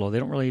like Buffalo. They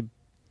don't really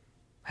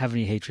have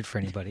any hatred for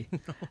anybody.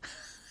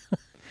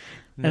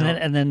 No.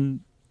 And then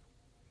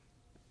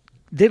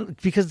they,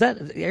 because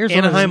that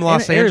Arizona Anaheim,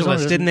 Los Arizona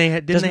Angeles, didn't they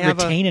have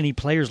retain any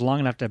players long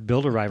enough to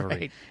build a rivalry?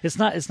 Right. It's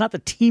not the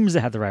teams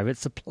that have the rivalry,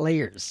 it's the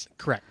players.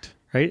 Correct.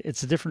 Right?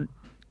 It's a different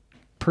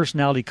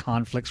personality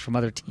conflicts from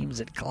other teams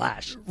that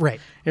clash.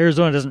 Right.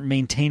 Arizona doesn't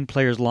maintain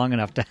players long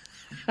enough to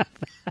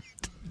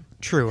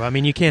True. I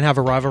mean, you can't have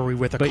a rivalry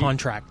with a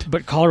contract.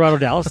 But Colorado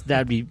Dallas,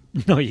 that'd be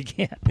no, you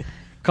can't.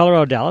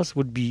 Colorado Dallas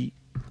would be,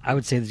 I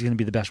would say, there's going to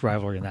be the best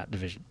rivalry in that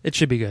division. It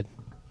should be good.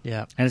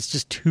 Yeah. And it's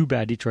just too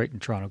bad Detroit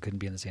and Toronto couldn't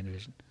be in the same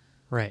division.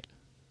 Right.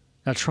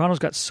 Now Toronto's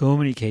got so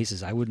many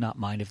cases. I would not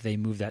mind if they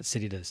moved that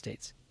city to the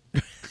States.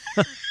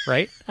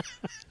 Right?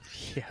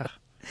 Yeah.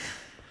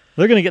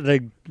 They're going to get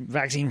the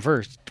vaccine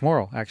first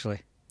tomorrow.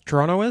 Actually,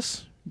 Toronto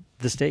is?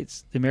 the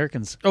states, the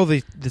Americans, Oh,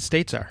 the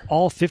states are.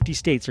 all 50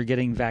 states are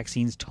getting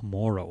vaccines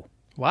tomorrow,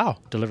 Wow.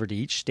 delivered to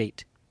each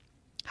state.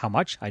 How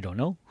much? I don't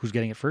know. Who's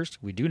getting it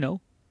first? We do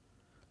know.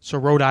 So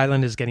Rhode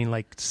Island is getting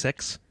like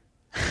 6?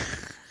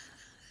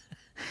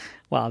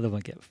 Well, they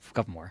might get a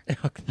couple more.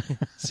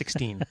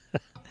 16.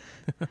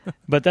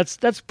 But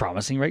that's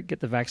promising, right? Get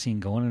the vaccine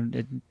going.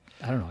 And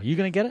I don't know. Are you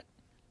going to get it?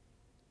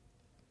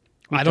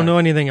 I don't know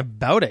anything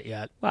about it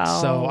yet.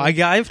 Well, so I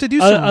have to do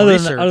some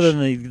research. Other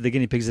than the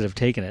guinea pigs that have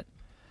taken it.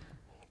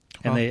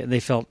 And they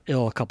felt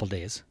ill a couple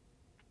days.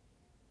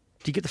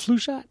 Do you get the flu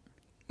shot?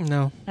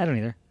 No. I don't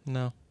either.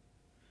 No.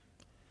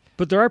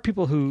 But there are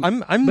people who...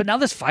 But now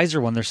this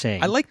Pfizer one, they're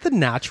saying... I like the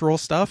natural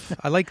stuff.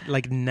 I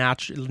like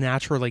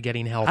naturally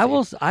getting healthy.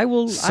 I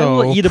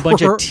will eat a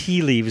bunch of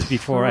tea leaves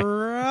before I...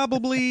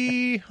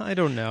 Probably, I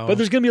don't know. But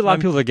there's going to be a lot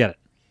of people that get it.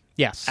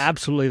 Yes.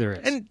 Absolutely there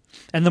is.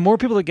 And the more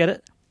people that get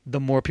it, the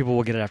more people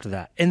will get it after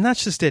that. And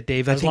that's just it,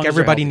 Dave. I As long think as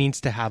they're everybody healthy.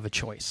 needs to have a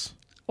choice.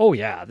 Oh,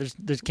 yeah.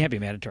 There can't be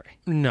mandatory.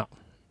 No.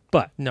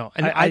 But... No.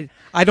 And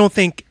I don't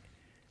think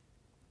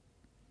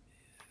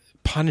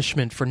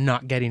punishment for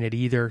not getting it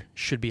either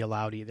should be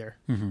allowed either.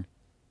 Mm-hmm.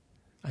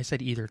 I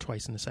said either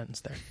twice in the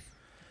sentence there.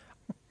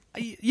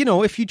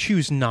 If you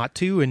choose not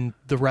to and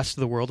the rest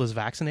of the world is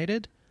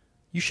vaccinated,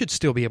 you should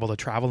still be able to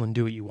travel and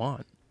do what you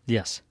want.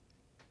 Yes.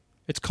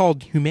 It's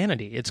called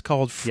humanity. It's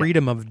called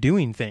freedom of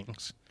doing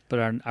things.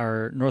 But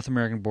our North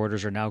American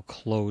borders are now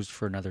closed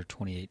for another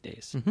 28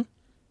 days. Mm-hmm.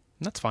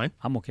 That's fine.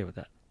 I'm okay with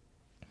that.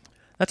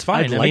 That's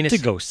fine. I'd like to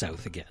go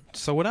south again.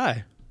 So would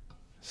I.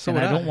 And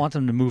I don't want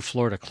them to move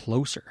Florida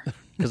closer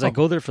because I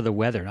go there for the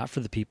weather, not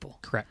for the people.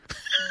 Correct.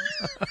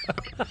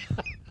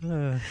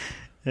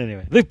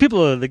 Anyway,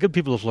 the good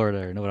people of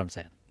Florida know what I'm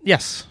saying.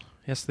 Yes.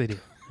 Yes, they do.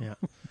 Yeah.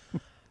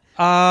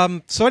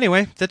 So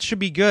anyway, that should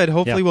be good.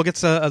 Hopefully we'll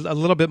get a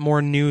little bit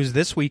more news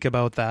this week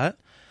about that.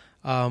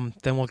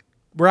 Then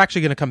we're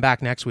actually going to come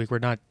back next week. We're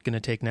not going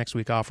to take next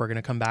week off. We're going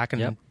to come back,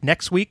 and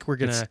next week we're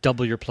going to... It's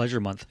double your pleasure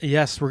month.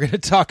 Yes, we're going to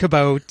talk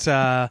about...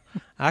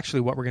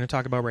 actually, what we're going to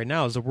talk about right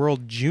now is the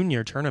World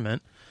Junior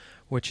Tournament,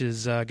 which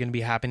is going to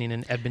be happening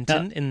in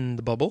Edmonton in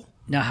the bubble.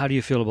 Now, how do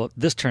you feel about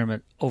this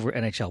tournament over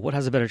NHL? What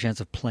has a better chance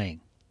of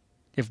playing?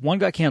 If one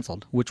got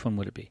canceled, which one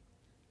would it be?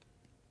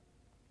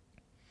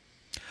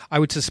 I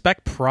would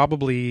suspect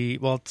probably...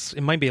 Well,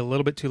 it might be a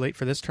little bit too late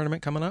for this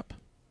tournament coming up.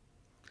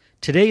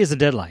 Today is the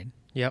deadline.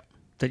 Yep.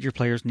 That your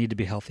players need to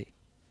be healthy.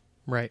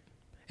 Right.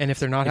 And if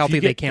they're not healthy,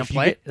 they can't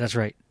play. That's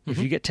right. Mm-hmm. If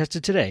you get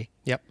tested today,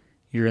 yep,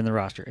 you're in the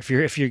roster. If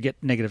you get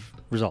negative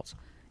results,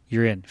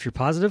 you're in. If you're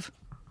positive,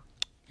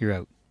 you're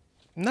out.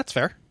 And that's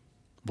fair.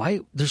 Why?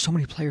 There's so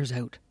many players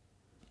out.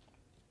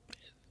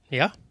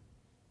 Yeah.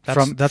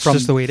 That's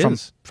just the way it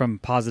is. From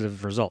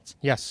positive results.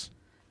 Yes.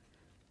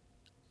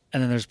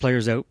 And then there's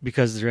players out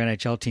because their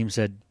NHL team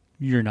said,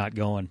 you're not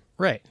going.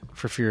 Right.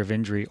 For fear of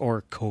injury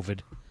or COVID.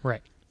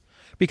 Right.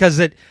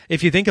 Because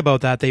if you think about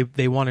that,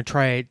 they want to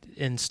try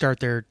and start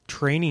their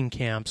training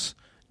camps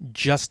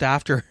just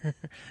after,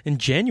 in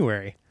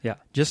January. Yeah.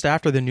 Just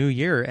after the new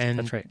year. And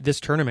that's right. This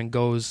tournament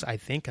goes, I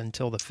think,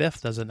 until the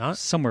 5th, does it not?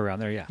 Somewhere around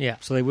there, yeah. Yeah.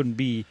 So they wouldn't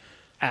be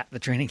at the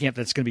training camp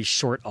that's going to be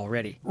short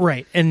already.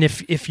 Right. And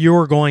if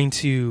you're going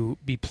to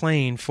be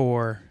playing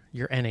for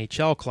your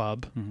NHL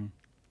club,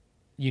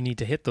 you need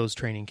to hit those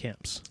training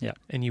camps. Yeah.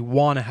 And you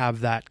want to have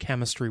that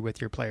chemistry with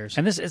your players.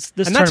 And this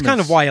and that's kind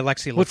of why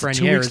Alexis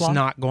Lafreniere is long?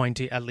 not going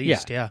to, at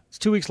least, yeah. It's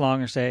 2 weeks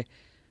long, or say.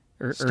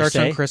 Starts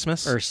on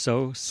Christmas. Or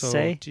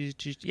say.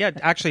 Yeah,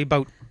 actually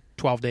about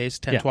 12 days,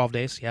 12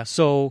 days, yeah.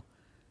 So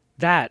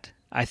that,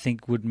 I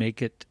think, would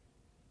make it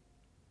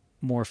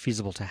more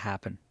feasible to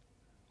happen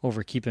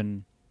over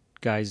keeping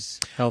guys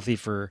healthy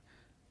for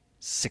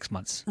 6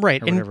 months.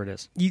 Right. Or whatever it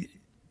is.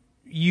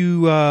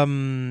 You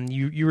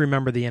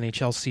remember the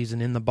NHL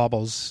season in the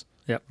bubbles.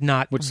 Yep.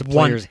 Which the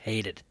players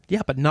hated.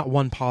 Yeah, but not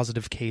one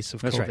positive case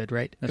of COVID,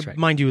 right? That's right.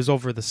 Mind you, it was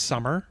over the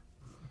summer.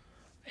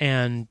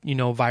 And,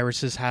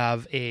 viruses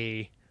have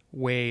a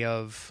way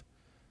of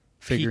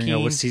figuring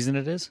out what season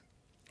it is?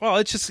 Well,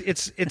 it's just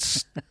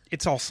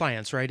it's all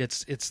science, right?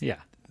 It's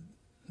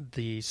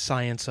the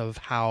science of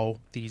how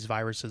these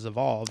viruses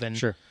evolve and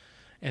Sure.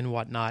 and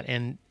whatnot.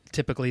 And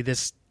typically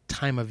this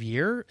time of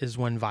year is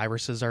when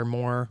viruses are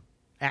more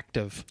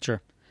active.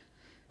 Sure.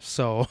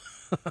 So,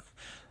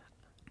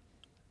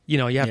 you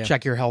have Yeah. to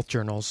check your health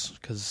journals,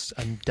 because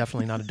I'm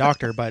definitely not a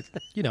doctor, but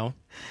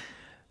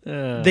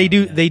they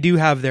do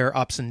have their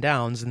ups and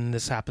downs, and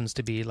this happens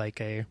to be like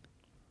a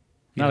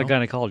Not a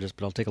gynecologist,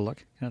 but I'll take a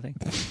look, kind of thing.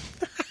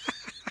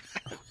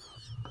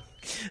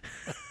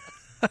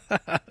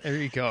 There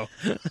you go.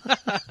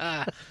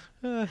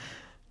 I'm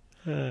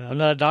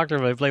not a doctor,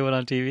 but I play one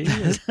on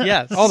TV.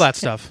 Yeah, all that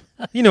stuff.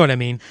 You know what I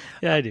mean.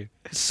 Yeah, I do.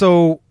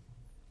 So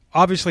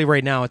obviously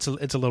right now it's a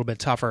little bit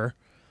tougher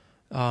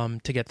to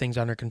get things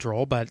under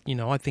control, but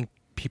I think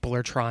people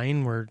are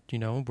trying. We're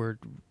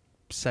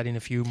setting a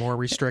few more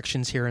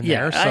restrictions here and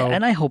there. So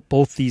I hope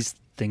both these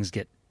things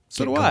get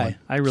So do going. I.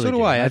 I really So do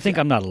do. I. I think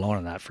I'm not alone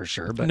in that for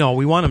sure. But no,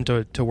 we want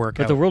them to work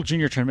but out. the World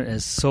Junior Tournament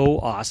is so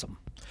awesome.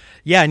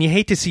 Yeah, and you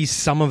hate to see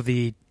some of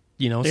the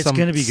It's some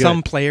gonna be good.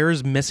 some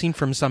players missing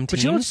from some But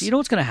teams. you know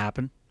what's going to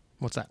happen?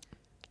 What's that?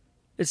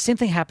 It's the same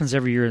thing happens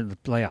every year in the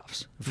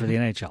playoffs for the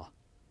NHL.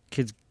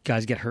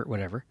 Guys get hurt,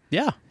 whatever,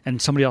 Yeah.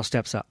 and somebody else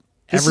steps up.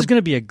 This is going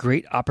to be a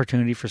great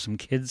opportunity for some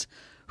kids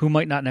who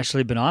might not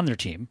necessarily have been on their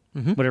team,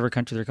 whatever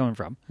country they're coming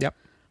from, Yep.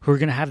 who are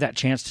going to have that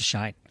chance to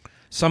shine.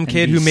 Some And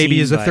kid be who maybe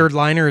seen is a by- third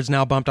liner is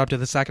now bumped up to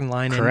the second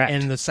line Correct.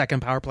 and the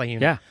second power play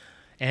unit. Yeah.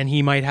 And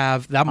he might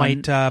have that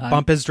might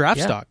bump his draft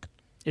yeah. stock.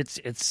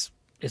 It's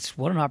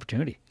what an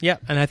opportunity. Yeah,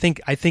 and I think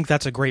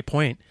that's a great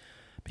point,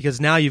 because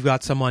now you've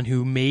got someone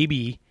who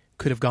maybe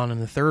could have gone in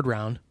the third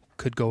round,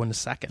 could go in the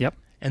second. Yep.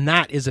 And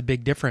that is a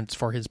big difference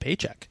for his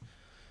paycheck.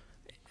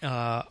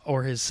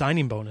 Or his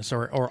signing bonus,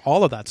 or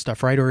all of that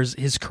stuff, right? Or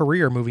his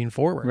career moving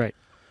forward. Right.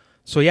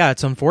 So yeah,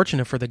 it's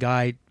unfortunate for the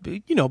guy,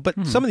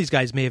 but some of these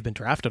guys may have been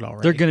drafted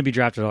already. They're going to be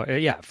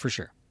drafted. Yeah, for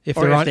sure. If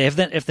Or they're on-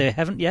 if they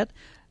haven't yet,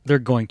 they're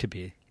going to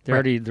be. They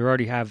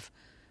already have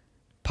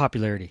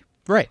popularity.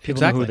 right, People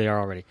exactly. know who they are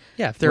already.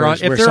 Yeah, if they're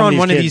Whereas- on where if they're some on of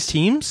one these of these kids-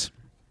 teams,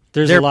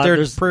 There's they're a lot.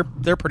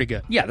 they're pretty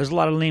good. Yeah, there's a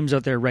lot of names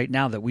out there right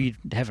now that we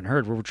haven't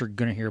heard, which we're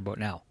going to hear about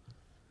now.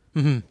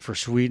 Mm-hmm. For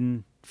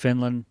Sweden,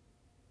 Finland,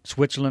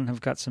 Switzerland have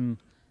got some.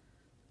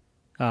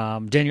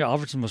 Daniel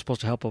Alfredsson was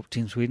supposed to help out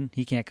Team Sweden.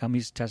 He can't come.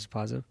 He's tested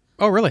positive.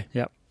 Oh, really?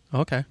 Yep.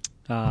 Okay.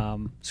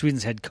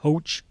 Sweden's head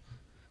coach,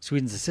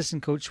 Sweden's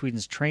assistant coach,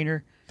 Sweden's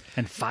trainer,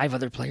 and 5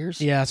 other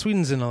players. Yeah,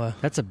 Sweden's in a.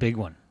 That's a big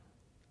one.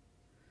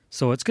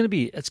 So it's going to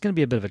be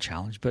a bit of a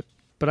challenge, but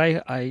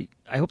I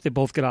hope they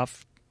both get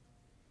off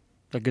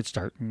a good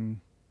start and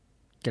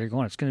get it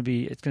going. It's going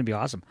to be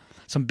awesome.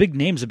 Some big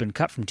names have been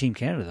cut from Team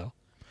Canada though.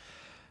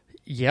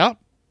 Yep.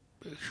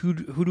 Who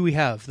do we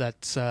have?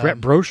 That's Brett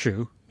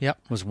Brochu Yep.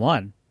 was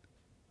one.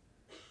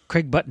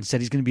 Craig Button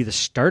said he's going to be the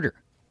starter.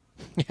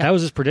 That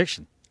was his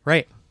prediction.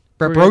 Right.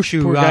 Brett Poor guy-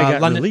 Brochu, poor guy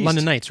got London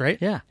released. Knights, right?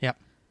 Yeah. Yep.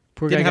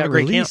 Poor Didn't guy have got a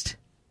great released. camp.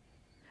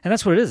 And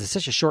that's what it is. It's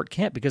such a short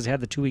camp because they had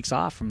the 2 weeks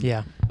off from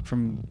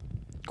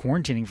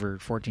quarantining for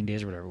 14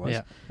 days or whatever it was.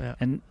 Yeah, yeah.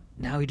 And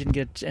now he didn't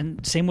get.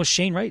 And same with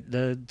Shane Wright,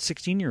 the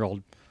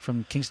 16-year-old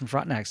from Kingston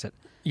Frontenac at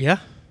Yeah.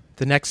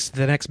 The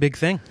next big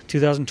thing.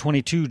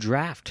 2022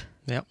 draft.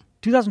 Yep.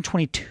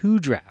 2022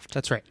 draft.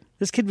 That's right.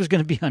 This kid was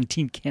going to be on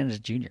Team Canada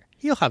Junior.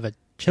 He'll have a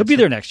He'll be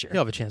there next year.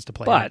 He'll have a chance to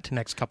play But the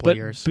next couple of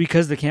years.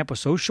 because the camp was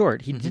so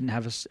short, he didn't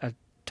have a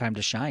time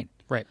to shine.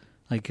 Right.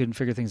 Like, he couldn't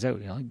figure things out.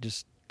 He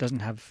just doesn't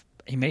have.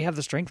 He may have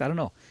the strength. I don't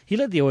know. He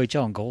led the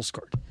OHL in goals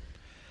scored.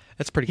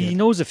 That's pretty He good.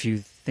 knows a few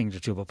things or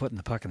two about putting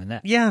the puck in the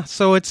net. Yeah,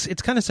 so it's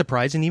kind of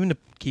surprising even to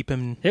keep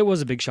him It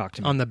was a big shock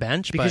to me on the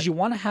bench because but you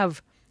want to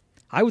have.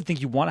 I would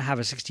think you want to have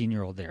a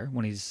 16-year-old there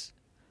when he's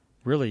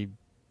really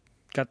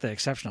got the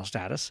exceptional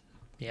status.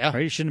 yeah.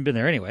 Right? He shouldn't have been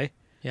there anyway.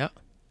 Yeah.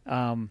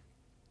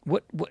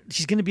 What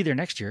she's going to be there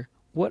next year.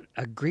 What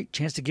a great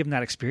chance to give him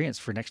that experience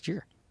for next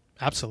year.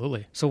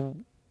 Absolutely. So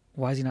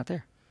why is he not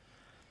there?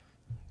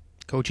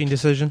 Coaching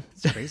decision.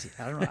 It's crazy.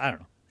 I don't know.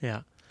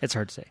 Yeah. It's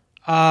hard to say.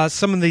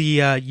 Some of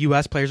the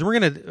U.S. players.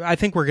 I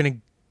think we're gonna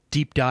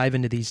deep dive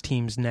into these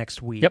teams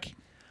next week. Yep.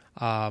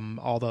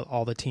 All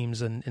the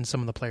teams and some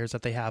of the players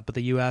that they have, but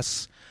the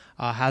U.S.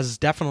 Has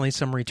definitely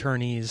some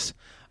returnees.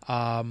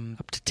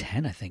 Up to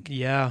 10, I think.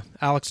 Yeah,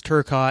 Alex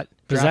Turcotte.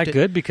 Is that drafted-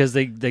 good? Because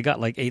they got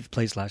like 8th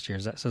place last year.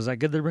 Is that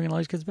good? They're bringing all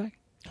these kids back.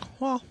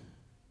 Well,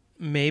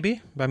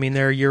 maybe. I mean,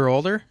 they're a year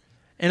older,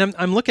 and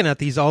I'm looking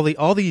at all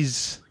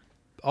these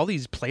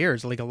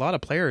players. Like a lot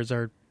of players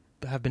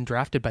have been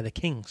drafted by the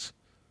Kings.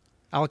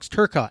 Alex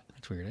Turcotte.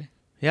 That's weird. Eh?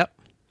 Yep.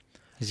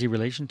 Is he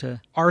relation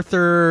to?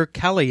 Arthur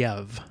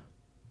Kaliev.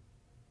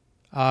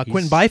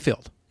 Quentin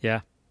Byfield.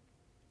 Yeah.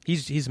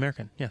 He's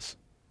American. Yes.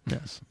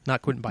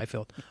 Not Quentin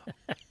Byfield.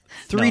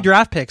 3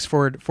 draft picks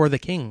for the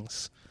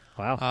Kings.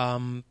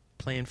 Wow.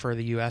 Playing for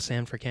the U.S.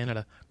 and for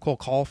Canada. Cole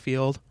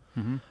Caulfield.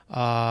 Trevor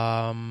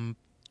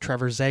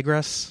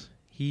Zegras.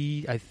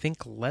 He, I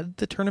think, led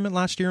the tournament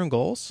last year in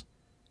goals.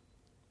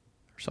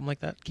 Or something like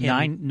that.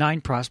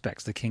 Nine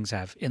prospects the Kings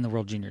have in the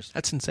World Juniors.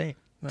 That's insane.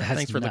 That's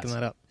Thanks for nuts. looking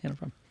that up. Yeah,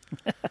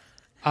 no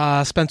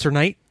problem. Spencer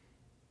Knight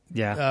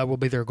Yeah. will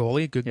be their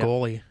goalie. Good Yep.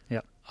 goalie.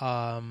 Yep.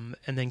 And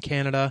then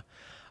Canada,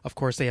 of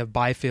course, they have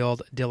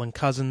Byfield, Dylan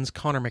Cousins,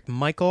 Connor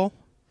McMichael,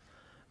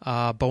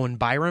 Bowen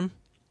Byram,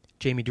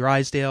 Jamie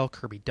Drysdale,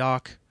 Kirby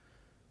Dach.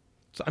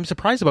 So I'm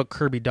surprised about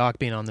Kirby Dach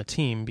being on the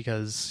team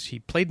because he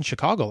played in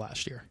Chicago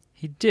last year.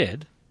 He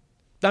did.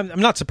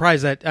 I'm not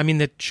surprised that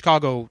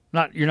Chicago.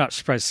 You're not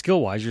surprised skill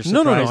wise. You're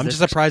surprised. No. I'm just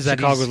surprised that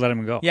Chicago's let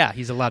him go. Yeah,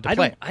 he's allowed to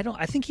play.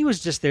 I think he was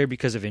just there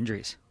because of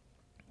injuries.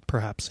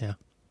 Perhaps, yeah.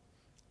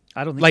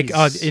 I don't think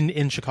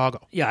in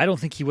Chicago. Yeah, I don't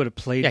think he would have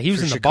played. Yeah, he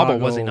was in Chicago. the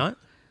bubble, was he not?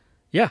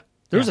 Yeah,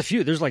 there was a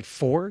few. There's like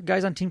 4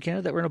 guys on Team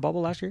Canada that were in a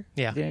bubble last year.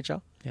 Yeah, the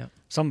NHL. Yeah,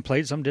 some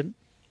played, some didn't.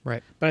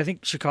 Right, but I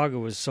think Chicago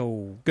was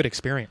so good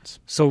experience,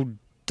 so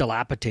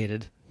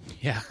dilapidated.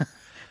 Yeah,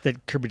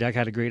 that Kirby Dach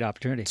had a great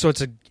opportunity. So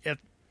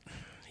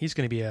he's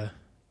going to be a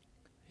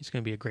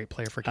great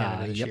player for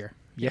Canada this year.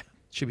 Yeah,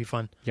 should be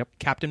fun. Yep,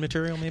 captain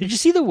material maybe. Did you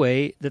see the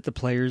way that the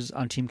players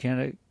on Team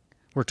Canada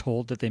were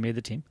told that they made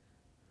the team?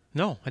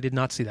 No, I did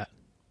not see that.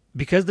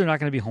 Because they're not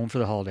going to be home for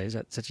the holidays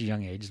at such a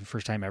young age, the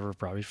first time ever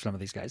probably for some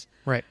of these guys.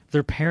 Right.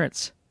 Their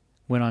parents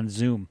went on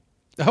Zoom.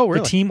 Oh,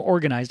 really? The team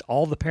organized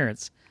all the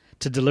parents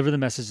to deliver the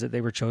message that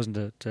they were chosen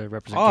to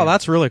represent. Oh, Canada.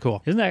 That's really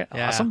cool. Isn't that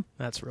awesome?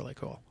 That's really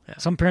cool. Yeah.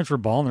 Some parents were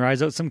bawling their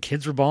eyes out. Some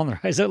kids were bawling their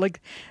eyes out. Like,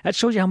 that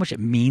shows you how much it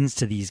means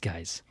to these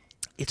guys.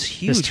 It's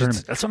huge. This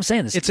tournament. That's what I'm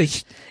saying.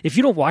 If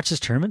you don't watch this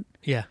tournament,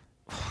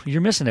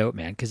 you're missing out,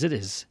 man, because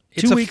it's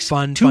 2 weeks,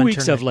 fun 2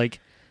 weeks tournament. of like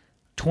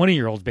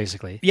 20-year-olds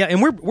basically. Yeah,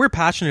 and we're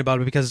passionate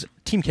about it because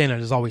Team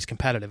Canada is always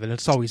competitive and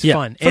it's always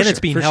fun. And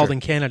it's being held in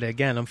Canada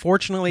again.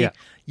 Unfortunately,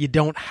 you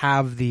don't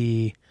have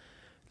the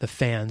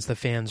fans. The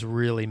fans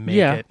really make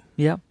it.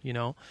 Yeah. You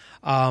know?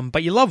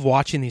 But you love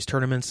watching these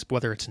tournaments,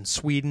 whether it's in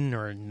Sweden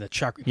or in the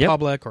Czech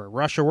Republic or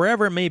Russia,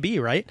 wherever it may be,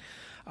 right?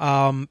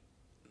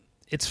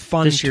 It's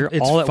fun this year,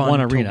 all at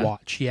one arena to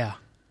watch. Yeah.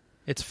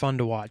 It's fun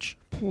to watch.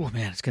 Oh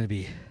man, it's going to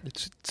be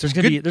there's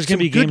going to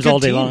be games all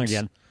day long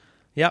again.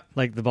 Yep.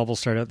 Like the bubble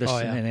start out in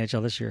the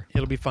NHL this year.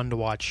 It'll be fun to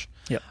watch.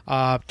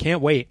 Yep.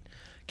 Can't wait.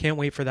 Can't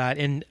wait for that.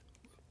 And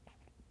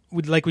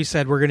like we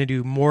said, we're going to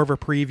do more of a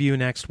preview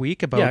next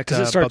week about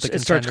because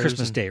it starts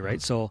Christmas Day,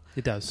 right? So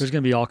it does. There's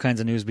going to be all kinds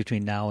of news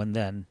between now and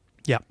then.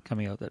 Yeah.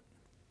 Coming out that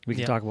we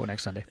can talk about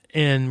next Sunday.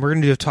 And we're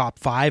going to do a top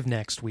 5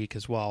 next week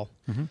as well.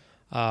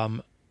 Mm-hmm.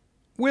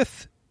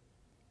 With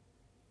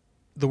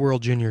the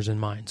World Juniors in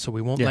mind. So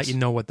we won't let you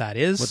know what that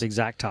is. What the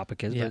exact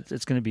topic is, but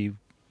it's going to be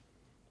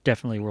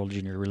definitely World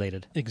Junior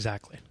related.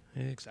 Exactly.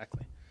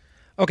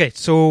 Okay,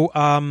 so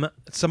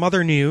some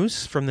other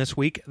news from this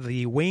week.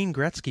 The Wayne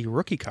Gretzky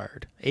rookie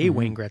card.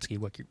 Wayne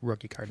Gretzky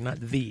rookie card, not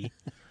the.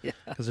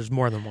 Because there's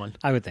more than one.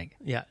 I would think.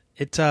 Yeah.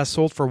 It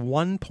sold for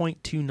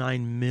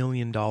 $1.29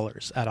 million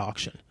at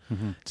auction.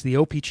 Mm-hmm. It's the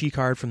OPG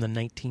card from the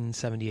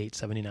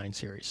 1978-79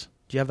 series.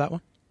 Do you have that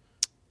one?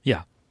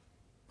 Yeah.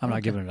 I'm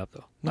not giving it up,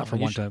 though. Not for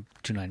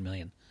 $1.29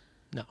 million.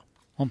 No.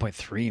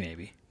 1.3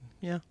 maybe.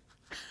 Yeah.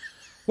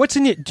 What's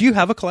in it? Do you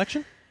have a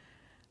collection?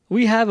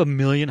 We have 1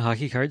 million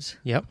hockey cards.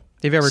 Yep.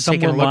 Have you ever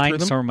taken a look through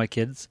them? Some are my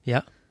kids.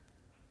 Yeah.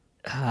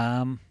 Do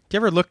you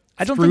ever look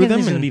I don't through think them?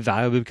 It's going to be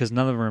valuable because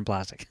none of them are in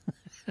plastic.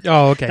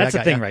 Oh, okay. That's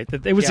the thing, right?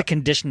 It was a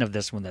condition of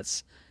this one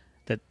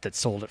that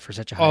sold it for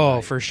such a high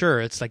value. For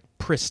sure. It's like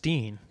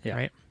pristine,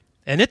 right?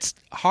 And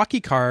hockey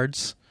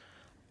cards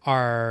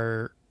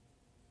they're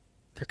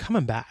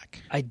coming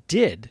back. I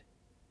did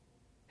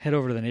head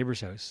over to the neighbor's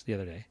house the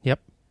other day.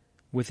 Yep.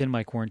 Within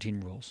my quarantine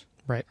rules.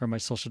 Right. Or my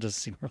social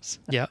distancing rules.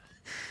 Yeah.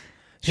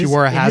 She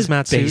wore a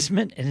hazmat suit.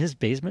 In his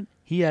basement,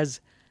 he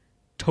has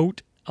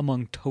tote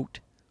among tote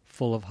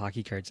full of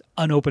hockey cards,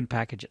 unopened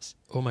packages.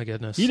 Oh my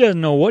goodness. He doesn't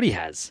know what he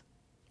has.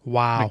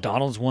 Wow.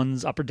 McDonald's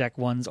ones, Upper Deck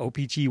ones,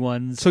 OPG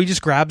ones. So he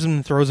just grabs them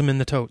and throws them in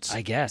the totes.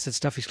 I guess. It's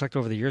stuff he's collected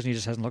over the years and he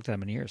just hasn't looked at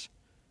them in years.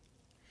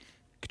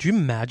 Could you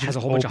imagine has a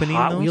whole bunch of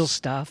Hot Wheels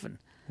stuff. And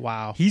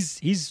wow.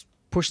 He's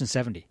pushing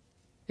 70.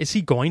 Is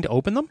he going to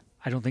open them?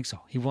 I don't think so.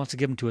 He wants to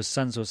give them to his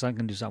son so his son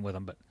can do something with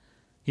them, but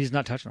he's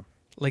not touching them.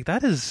 Like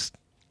that is...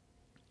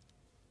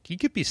 He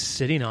could be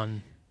sitting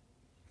on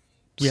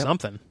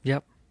something.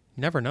 Yep.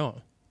 You never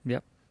know.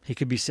 Yep. He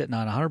could be sitting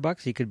on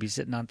 $100. He could be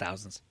sitting on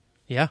thousands.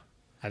 Yeah.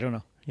 I don't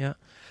know. Yeah.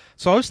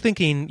 So I was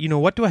thinking,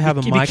 what do I have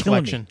in my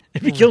collection?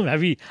 It'd be killing me.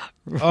 I'd be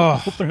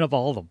opening up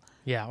all of them.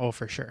 Yeah. Oh,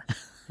 for sure.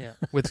 Yeah.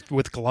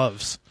 With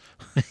gloves.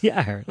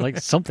 Yeah. Like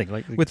something.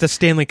 Like with the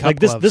Stanley Cup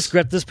gloves.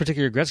 This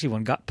particular Gretzky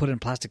one got put in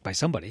plastic by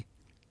somebody.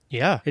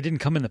 Yeah. It didn't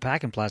come in the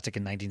pack in plastic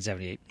in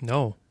 1978.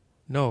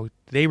 No,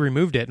 they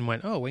removed it and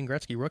went, oh, Wayne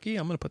Gretzky rookie?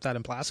 I'm going to put that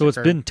in plastic. So it's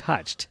been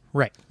touched.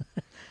 Right.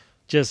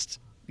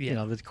 Just,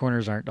 the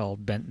corners aren't all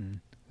bent.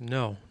 And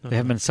no. They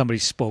haven't been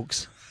somebody's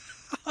spokes.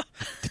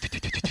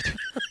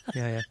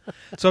 Yeah.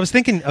 So I was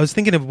thinking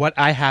of what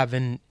I have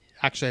in,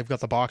 actually I've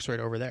got the box right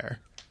over there.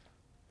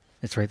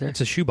 It's right there?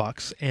 It's a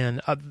shoebox.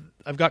 And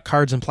I've got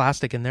cards in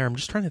plastic in there. I'm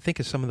just trying to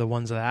think of some of the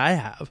ones that I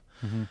have.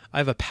 Mm-hmm. I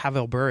have a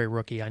Pavel Bure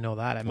rookie. I know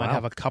that. I might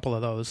have a couple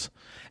of those.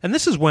 And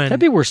this is when...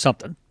 That'd be worth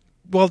something.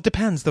 Well, it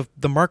depends.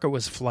 The market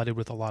was flooded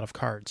with a lot of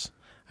cards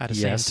at the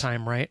same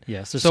time, right?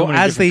 Yes. There's so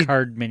many different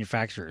card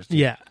manufacturers.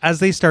 Yeah. As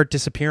they start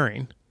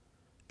disappearing,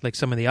 like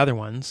some of the other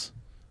ones,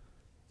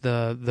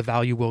 the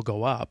value will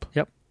go up.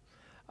 Yep.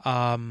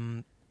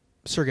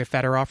 Sergei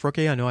Fedorov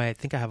rookie. I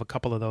think I have a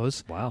couple of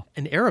those. Wow.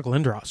 And Eric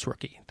Lindros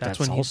rookie.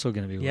 That's also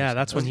going to be. Yeah,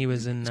 that's when he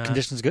was in.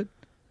 Conditions good.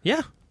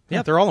 Yeah,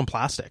 they're all in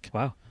plastic.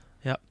 Wow.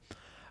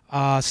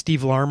 Yep.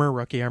 Steve Larmer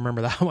rookie. I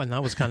remember that one.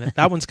 That one's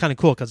kind of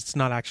cool because it's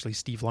not actually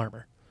Steve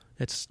Larmer.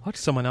 It's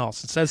someone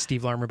else. It says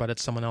Steve Larmer, but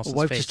it's someone else's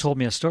My wife face. just told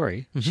me a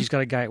story. Mm-hmm. She's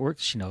got a guy at work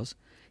that she knows.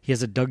 He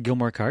has a Doug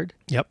Gilmour card.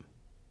 Yep.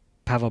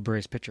 Pavel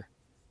Bure's picture.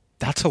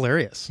 That's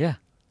hilarious. Yeah.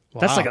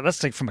 Wow.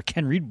 That's like from a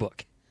Ken Reed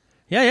book.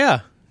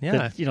 Yeah.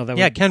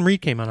 Ken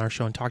Reed came on our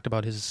show and talked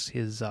about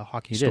his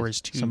hockey stories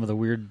too. Some of the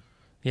weird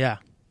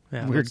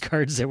weird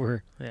cards that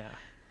were. Yeah.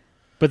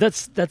 But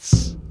that's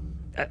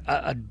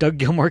a Doug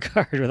Gilmour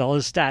card with all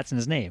his stats and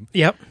his name.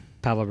 Yep.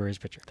 Pavel Bure's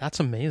picture. That's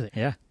amazing.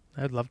 Yeah.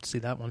 I'd love to see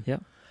that one.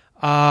 Yep.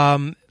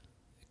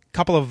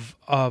 Couple of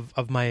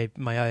my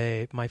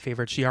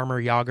favorites.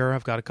 Jaromir Jagr.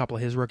 I've got a couple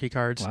of his rookie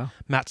cards. Wow.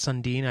 Matt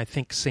Sundin. I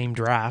think same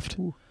draft.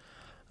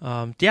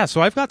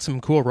 So I've got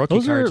some cool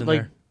rookie cards in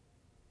there.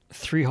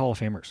 3 Hall of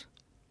Famers.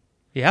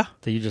 Yeah.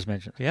 That you just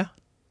mentioned. Yeah.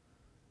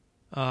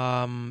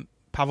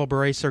 Pavel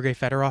Bure, Sergei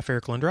Fedorov,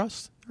 Eric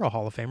Lindros. They're all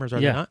Hall of Famers, are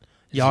they not?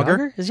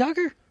 Jagr? Is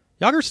Jagr?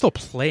 Jagr's still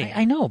playing.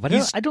 I know, but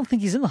I don't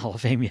think he's in the Hall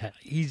of Fame yet.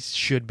 He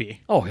should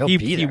be. Oh, he'll be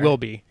there. He will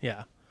be, yeah.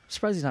 I'm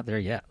surprised he's not there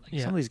yet.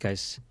 Some of these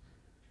guys,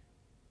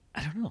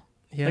 I don't know.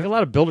 Yeah. Like a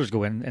lot of builders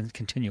go in and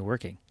continue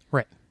working.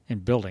 Right.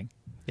 And building.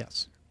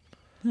 Yes.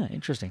 Yeah,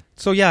 interesting.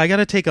 So, I got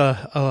to take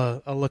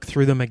a look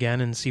through them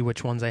again and see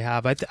which ones I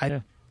have.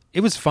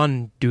 It was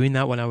fun doing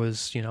that when I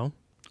was,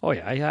 Oh,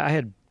 yeah. I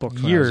had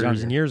books years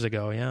and years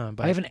ago, yeah.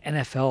 But I have an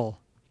NFL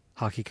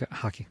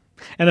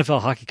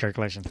NFL hockey card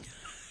collection.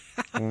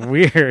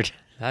 Weird.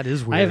 That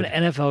is weird. I have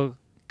an NFL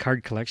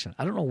card collection.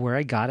 I don't know where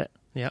I got it.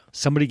 Yeah.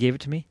 Somebody gave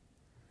it to me.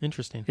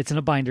 Interesting. It's in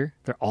a binder.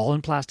 They're all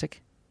in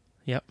plastic.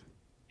 Yep.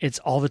 It's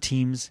all the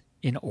teams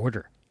in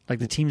order. Like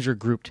the teams are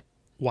grouped.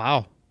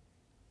 Wow.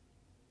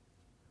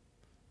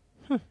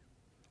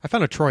 I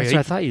found a Troy. That's what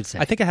I thought you'd say.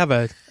 I think I have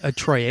a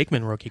Troy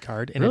Aikman rookie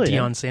card and Really, a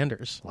Deion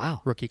Sanders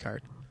rookie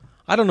card.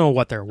 I don't know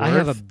what they're worth. I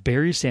have a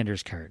Barry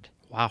Sanders card.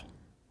 Wow.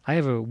 I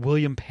have a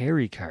William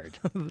Perry card.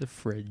 The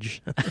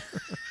fridge.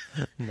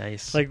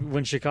 Nice. Like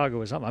when Chicago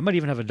was up. I might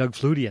even have a Doug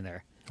Flutie in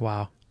there.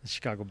 Wow. The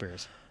Chicago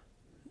Bears.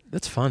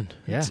 That's fun.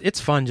 Yeah.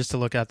 It's fun just to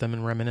look at them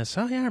and reminisce.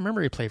 Oh, yeah, I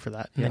remember he played for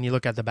that. And then you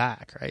look at the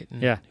back, right?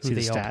 And who see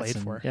they the all stats played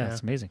for. Yeah,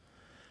 it's amazing.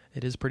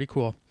 It is pretty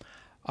cool.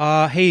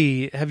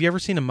 Hey, have you ever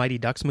seen a Mighty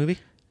Ducks movie?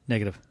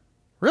 Negative.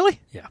 Really?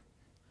 Yeah.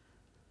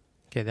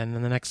 Okay, then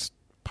the next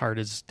part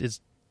is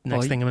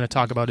next thing I'm going to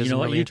talk about isn't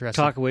really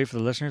interesting. Talk away for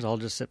the listeners. I'll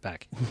just sit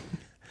back.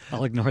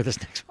 I'll ignore this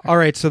next part. All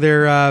right, so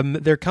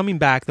they're coming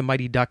back, the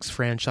Mighty Ducks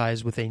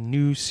franchise, with a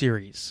new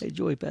series. Hey,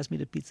 Joey, pass me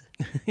the pizza.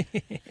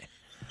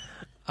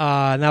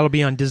 And that'll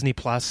be on Disney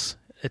Plus.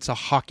 It's a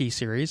hockey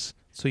series,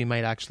 so you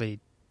might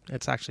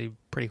it's actually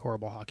pretty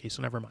horrible hockey,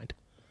 so never mind.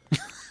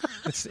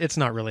 It's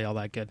not really all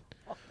that good.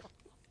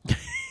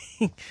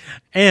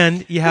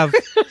 And you have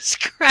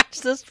scratch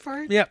this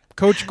part. Yeah,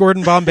 Coach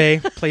Gordon Bombay,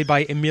 played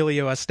by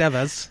Emilio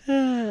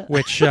Estevez,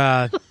 which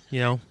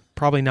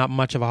probably not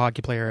much of a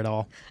hockey player at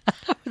all.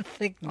 I would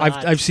think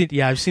not. I've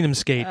seen him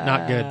skate.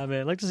 Not good.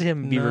 Man, I'd like to see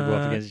him and Bieber go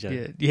up against each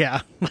other.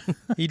 Yeah,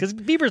 because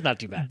Bieber's not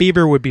too bad.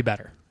 Bieber would be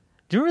better.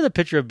 Do you remember the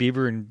picture of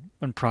Bieber and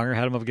when Pronger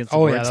had him up against the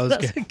boards? Yeah, that was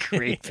that's good. A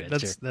great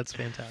picture. That's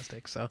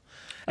fantastic. So,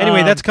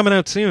 anyway, that's coming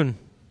out soon.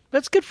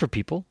 That's good for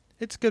people.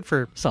 It's good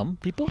for some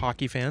people,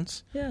 hockey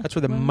fans. Yeah, that's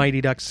where the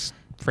Mighty Ducks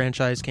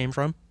franchise came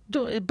from.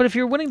 But if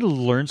you're wanting to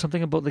learn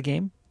something about the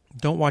game,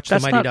 don't watch the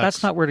Mighty Ducks.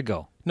 That's not where to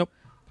go. Nope.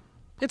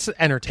 It's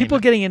entertainment. People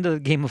getting into the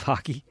game of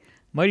hockey,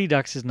 Mighty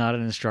Ducks is not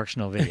an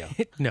instructional video.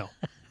 No.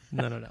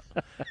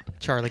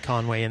 Charlie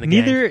Conway in the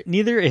gang.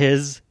 Neither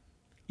is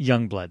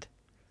Youngblood.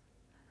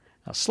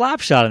 Now,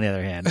 Slapshot, on the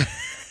other hand,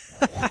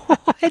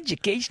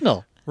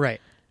 educational.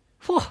 Right.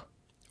 Whew.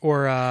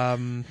 Or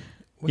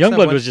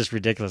Youngblood was just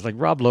ridiculous. Like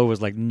Rob Lowe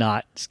was like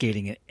not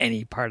skating in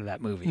any part of that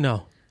movie.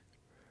 No.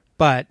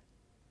 But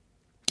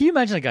can you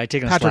imagine a guy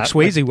taking Patrick a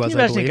slap? Swayze was,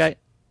 I believe. A guy?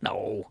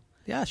 No.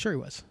 Yeah, sure he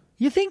was.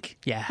 You think?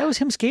 Yeah. That was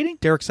him skating?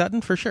 Derek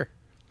Sutton, for sure.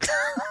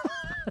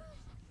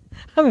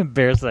 I'm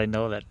embarrassed that I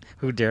know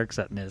who Derek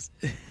Sutton is.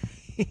 Oh,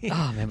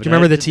 man, do you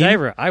remember the team? Do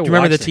you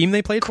remember the team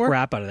they played for?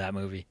 Crap out of that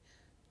movie.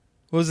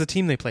 What was the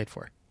team they played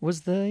for?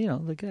 Was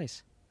the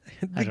guys.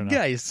 I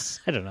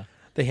don't know.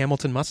 The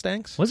Hamilton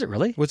Mustangs? Was it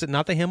really? Was it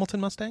not the Hamilton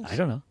Mustangs? I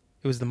don't know.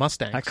 It was the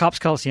Mustangs. At Cops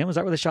Coliseum, is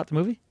that where they shot the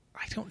movie?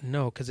 I don't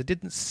know, because it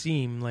didn't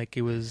seem like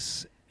it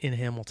was in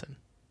Hamilton.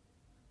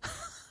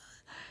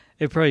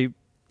 It probably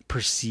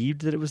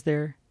perceived that it was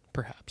there.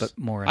 Perhaps. But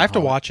more in I have to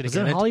watch it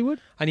again. again. Was it in Hollywood?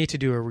 I need to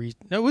do a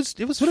No, it was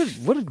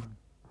What a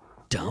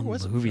dumb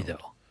movie,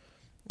 though.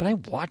 But I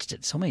watched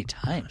it so many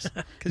times.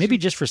 Maybe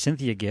just for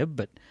Cynthia Gibb,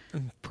 but...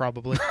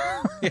 Probably.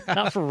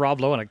 Not for Rob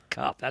Lowe and a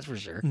cup, that's for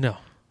sure. No.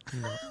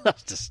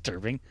 That's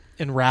disturbing.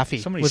 And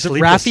Raffi. Was it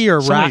Raffi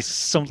or Raff?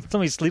 So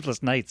many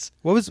sleepless nights.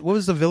 What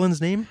was the villain's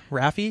name?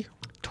 Raffi?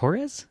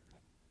 Torres?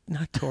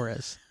 Not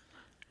Torres.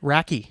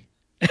 Raki.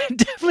 It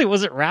definitely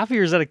wasn't Raffi,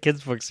 or is that a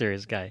kid's book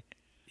series guy?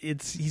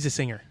 He's a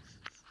singer.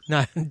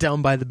 Not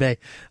Down by the Bay.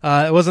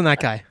 It wasn't that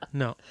guy.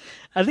 No.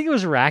 I think it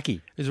was Racky.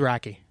 It was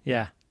Racky.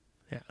 Yeah.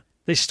 Yeah.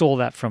 They stole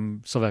that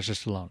from Sylvester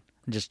Stallone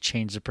and just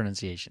changed the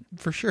pronunciation.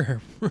 For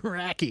sure.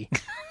 Racky.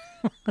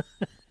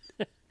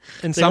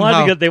 And They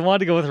somehow wanted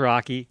to go with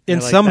Rocky. And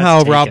They're like, somehow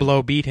 "That's Rob taken."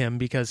 Lowe beat him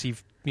because he,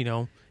 took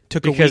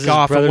Because a week his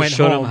off and brother went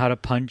showed home. him how to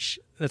punch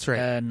That's right.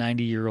 a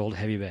 90-year-old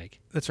heavy bag.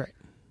 That's right.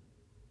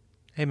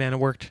 Hey, man, it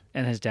worked.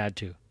 And his dad,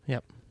 too.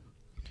 Yep.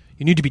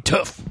 You need to be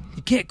tough.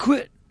 You can't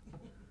quit.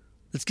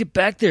 Let's get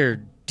back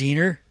there,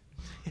 Diener.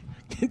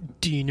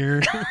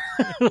 Diener.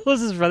 What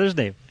was his brother's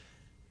name?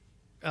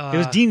 It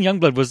was Dean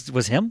Youngblood.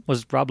 Was him?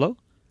 Was Rob Lowe?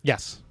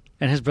 Yes.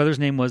 And his brother's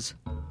name was?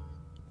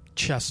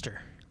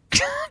 Chester.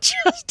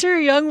 Chester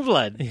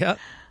Youngblood. Yep.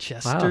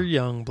 Chester Wow.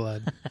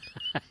 Youngblood.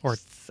 Or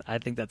I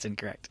think that's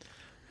incorrect.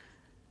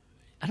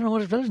 I don't know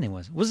what his brother's name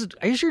was.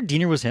 Are you sure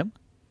Diener was him?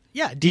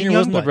 yeah, Diener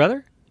wasn't the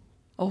brother?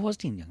 Oh, it was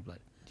Dean Youngblood.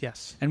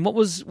 Yes. And what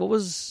was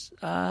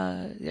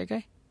that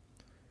guy?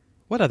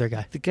 What other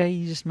guy? The guy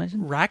you just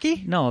mentioned?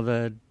 Rocky? No,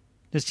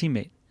 his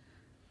teammate.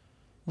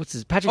 What's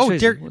his Patrick Oh,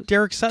 Swayze.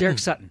 Derek Sutton. Derek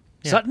Sutton.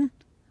 Yeah. Sutton?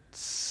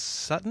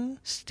 Sutton?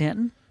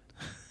 Stanton?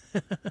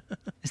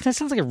 That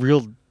sounds like a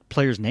real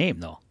player's name,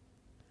 though.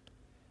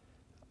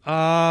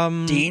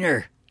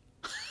 Diener.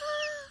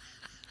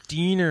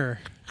 Diener.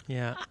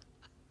 Yeah.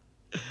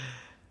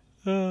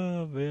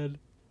 Oh, man.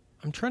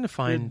 I'm trying to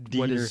find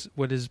Diener.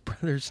 what his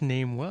brother's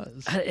name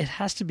was. It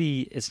has to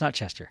be. It's not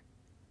Chester.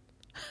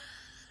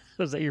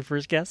 Was that your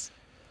first guess?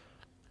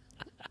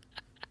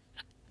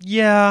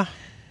 Yeah,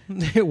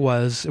 it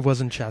was. It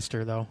wasn't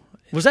Chester though.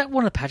 Was that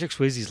one of Patrick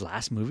Swayze's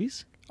last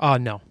movies?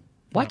 No.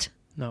 What?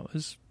 No.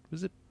 Was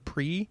it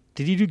pre?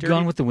 Did he do Dirty-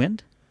 Gone with the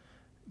Wind?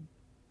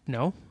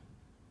 No,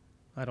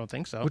 I don't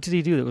think so. What did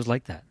he do that was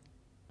like that?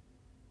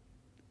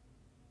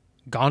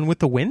 Gone with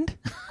the Wind?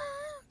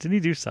 Didn't he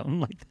do something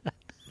like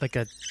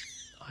that?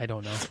 I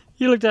don't know.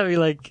 You looked at me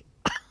like,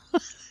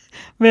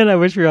 man, I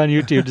wish we were on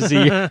YouTube to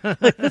see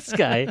you. This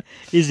guy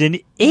is an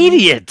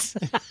idiot.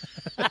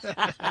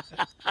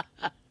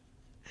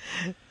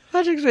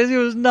 Patrick Swayze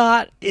was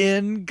not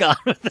in Gone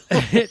with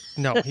the Wind.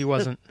 No, he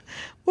wasn't.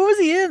 What was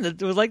he in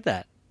that was like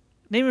that?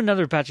 Name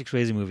another Patrick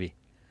Swayze movie.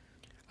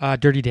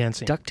 Dirty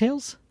Dancing.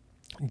 DuckTales?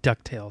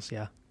 DuckTales.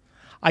 Yeah.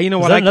 You know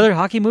Was what? that another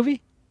hockey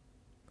movie?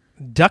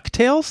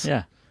 DuckTales?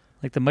 Yeah.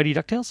 Like the Mighty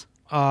DuckTales?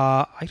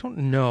 I don't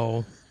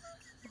know.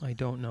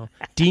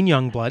 Dean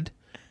Youngblood.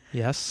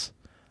 Yes.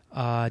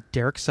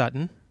 Derek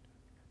Sutton.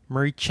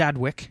 Murray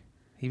Chadwick.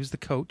 He was the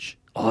coach.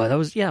 Oh, that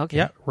was, yeah, okay.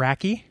 Yeah.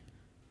 Racky.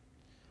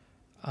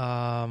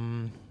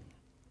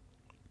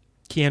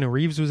 Keanu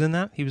Reeves was in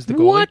that. He was the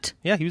goalie. What?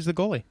 Yeah, he was the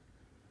goalie.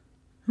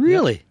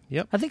 Really?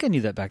 Yep. I think I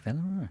knew that back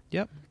then.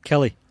 Yep.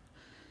 Kelly.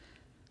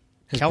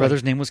 His Kelly.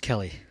 brother's name was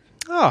Kelly.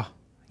 Oh,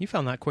 you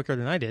found that quicker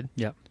than I did.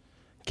 Yep.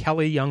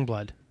 Kelly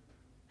Youngblood.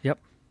 Yep.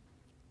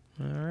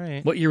 All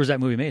right. What year was that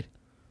movie made?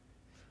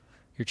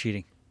 You're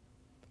cheating.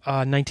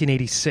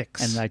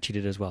 1986. And I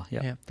cheated as well.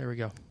 Yep. Yeah, there we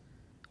go.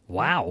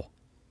 Wow.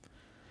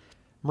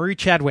 Murray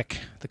Chadwick,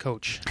 the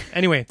coach.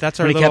 Anyway, that's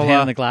our When he little kept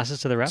handing the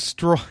glasses to the ref?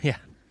 stroll. Yeah.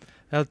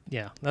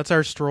 That's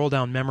our stroll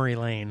down memory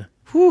lane.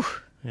 Whew.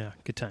 Yeah,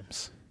 good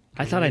times.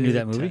 I thought I knew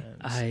that movie. times.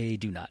 I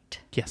do not.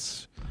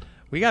 Yes.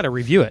 We got to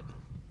review it.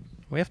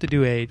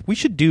 We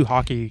should do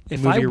hockey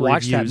If movie I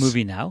watched that reviews.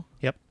 movie now,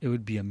 Yep. it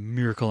would be a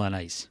miracle on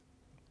ice.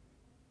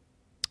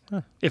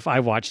 Huh. If I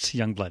watched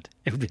Youngblood,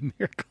 it would be a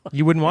miracle.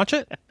 You wouldn't watch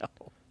it? No.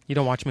 You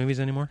don't watch movies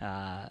anymore?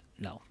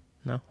 No.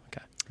 No?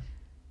 Okay.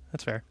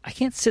 That's fair. I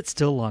can't sit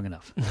still long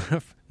enough.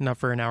 Not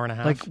for an hour and a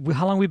half. Like,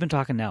 how long we been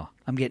talking now?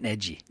 I'm getting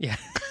edgy. Yeah.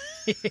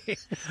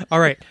 All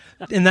right.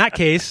 In that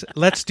case,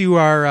 let's do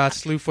our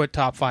Slewfoot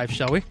top 5,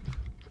 shall we?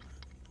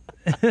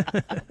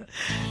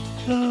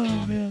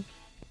 Oh, man.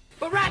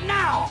 But right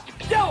now,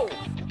 yo!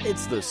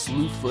 It's the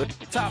Slewfoot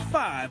Top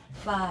 5.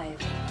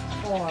 5,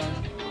 4,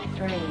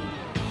 3,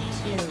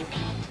 2,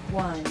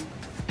 1.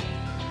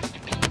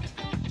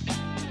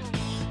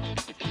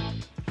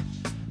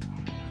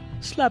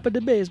 Slap at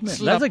the basement.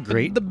 Slap That's a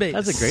great, the bass.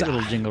 that's a great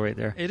little jingle right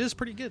there. It is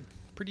pretty good.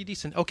 Pretty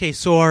decent. Okay,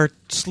 so our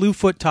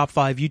Slewfoot top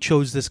 5, you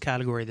chose this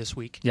category this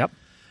week. Yep.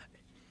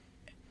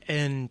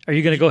 And Are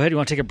you going to go ahead? You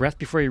want to take a breath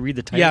before you read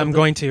the title? yeah, of I'm it?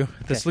 going to.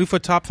 The Okay.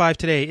 Slewfoot top 5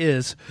 today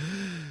is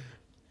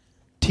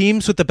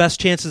teams with the best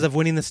chances of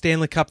winning the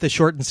Stanley Cup this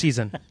shortened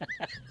season.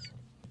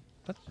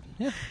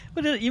 Yeah.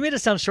 But you made it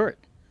sound short.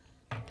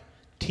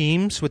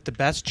 Teams with the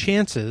best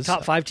chances.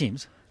 Top 5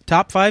 teams.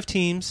 Top 5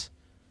 teams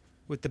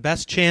with the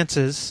best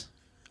chances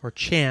or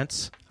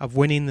chance of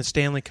winning the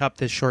Stanley Cup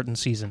this shortened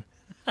season.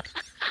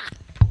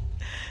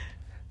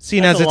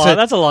 Seeing as it's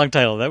That's a long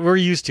title that we're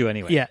used to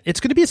anyway. yeah, it's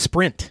going to be a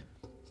sprint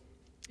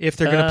if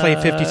they're going to play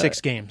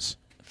 56 games.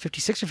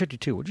 56 or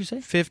 52, what'd you say?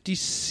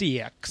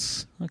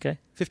 56. Okay.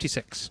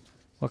 56.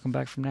 Welcome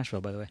back from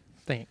Nashville, by the way.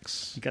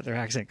 Thanks. You got their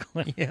accent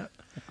going. Yeah.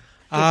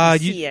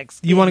 56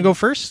 You want to go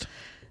first?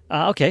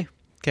 Okay.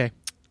 Okay.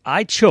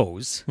 I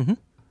chose, Mhm.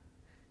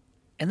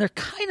 and they're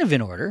kind of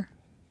in order,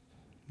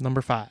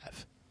 Number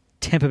 5.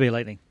 Tampa Bay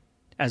Lightning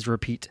as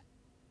repeat.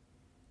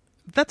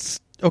 That's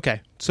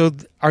okay. So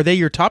are they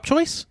your top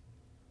choice?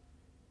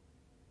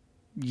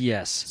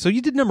 Yes. So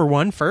you did number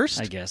 1 first?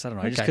 I guess. I don't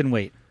know. I just Okay. couldn't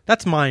wait.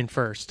 That's mine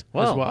first.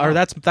 Wow, as well. wow. Or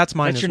that's mine That's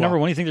as your well. number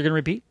 1? You think they're going to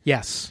repeat?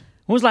 Yes.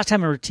 When was the last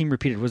time a team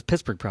repeated? It was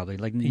Pittsburgh, probably.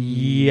 Like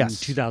Yes.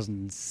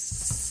 2008?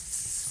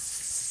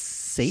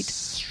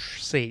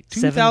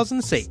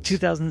 2008.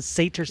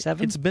 2008 or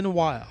 7? It's been a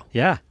while.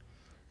 Yeah.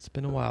 It's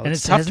been a while. And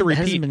It's tough to It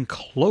hasn't repeat. been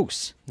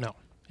close. No.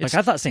 Like,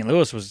 I thought St.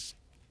 Louis was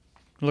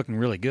looking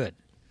really good.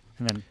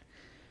 And then,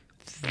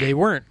 They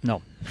weren't.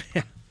 no.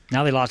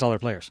 Now they lost all their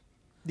players.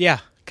 Yeah.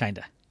 Kind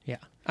of. Yeah.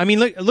 I mean,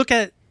 look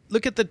at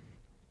the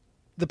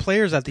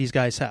players that these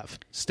guys have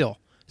still.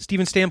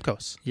 Steven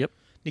Stamkos. Yep.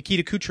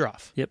 Nikita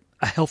Kucherov. Yep.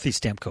 A healthy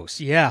Stamkos.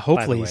 Yeah,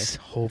 hopefully way. he's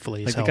hopefully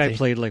Like he's the guy healthy.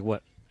 played like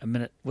what? A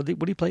minute. What did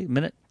he play? A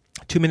minute?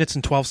 2 minutes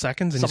and 12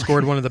 seconds, and he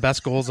scored one of the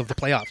best goals of the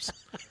playoffs.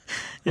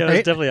 Yeah, Right?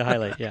 that's definitely a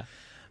highlight. Yeah.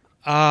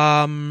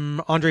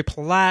 Andre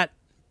Palat,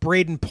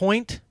 Braden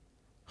Point.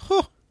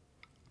 Huh.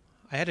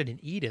 I added an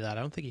E to that.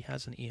 I don't think he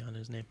has an E on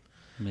his name.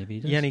 Maybe he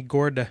does. Yanni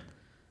Gorda.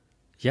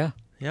 Yeah.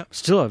 Yep.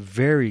 Still a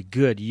very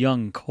good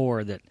young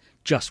core that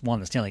just won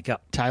the Stanley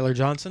Cup Tyler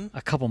Johnson.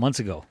 a couple months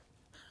ago.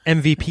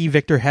 MVP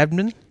Victor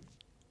Hedman.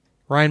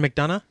 Ryan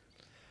McDonough.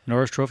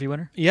 Norris Trophy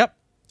winner? Yep.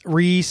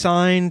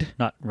 Re-signed.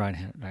 Not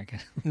Ryan.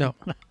 No.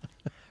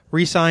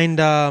 Re-signed.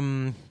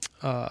 How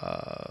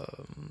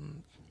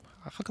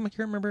come I can't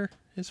remember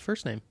his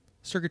first name?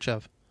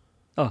 Sergachev.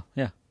 Oh,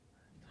 yeah.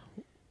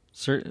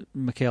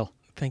 Mikhail.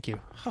 Thank you.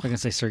 I can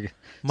say Sergey.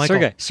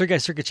 Michael. Sergey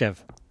Sergachev.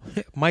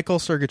 Michael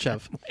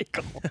Sergachev.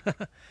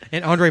 Michael.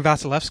 And Andrei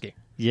Vasilevsky.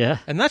 Yeah.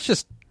 And that's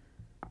just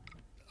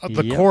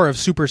the Yep. core of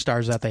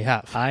superstars that they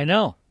have. I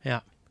know.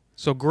 Yeah.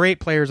 So great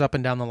players up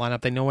and down the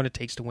lineup. They know what it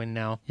takes to win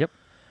now. Yep.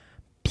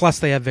 Plus,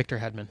 they have Victor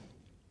Hedman.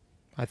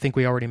 I think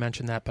we already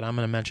mentioned that, but I'm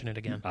going to mention it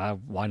again.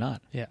 Why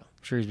not? Yeah.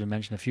 I'm sure he's been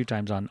mentioned a few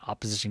times on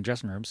opposition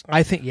dressing rooms.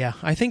 I think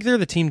they're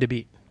the team to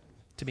beat,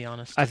 to be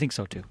honest. I think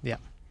so, too. Yeah.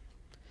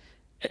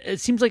 It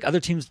seems like other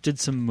teams did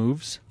some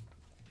moves,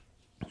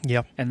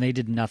 Yeah. and they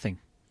did nothing.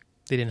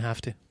 They didn't have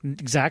to.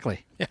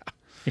 Exactly. Yeah.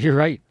 You're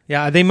right.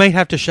 Yeah, they might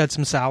have to shed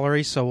some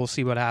salary, so we'll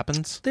see what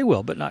happens. They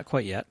will, but not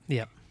quite yet.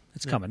 Yeah.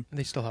 It's coming.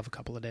 They still have a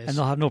couple of days. And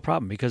they'll have no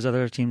problem because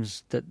other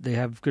teams that they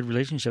have good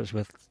relationships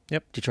with,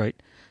 Yep. Detroit,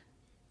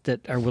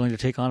 that are willing to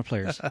take on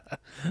players.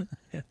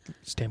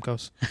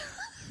 Stamkos.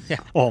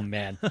 Oh,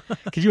 man.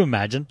 Could you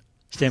imagine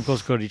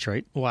Stamkos go to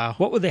Detroit? Wow.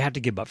 What would they have to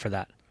give up for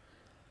that?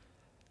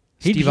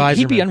 Steve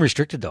He'd be Yzerman.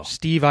 unrestricted, though.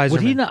 Steve Yzerman.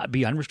 Would he not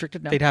be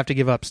unrestricted now? They'd have to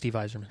give up Steve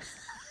Yzerman.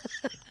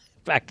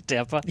 Back to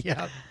Tampa?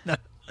 Yeah. No.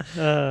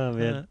 Oh,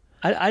 man.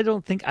 I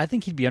don't think... I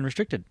think he'd be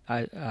unrestricted.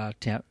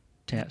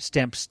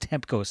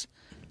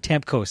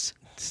 Stamkos.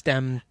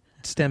 Stem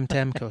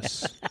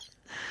Tamkos.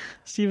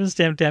 Steven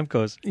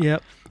Stamkos.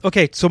 Yep.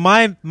 Okay, so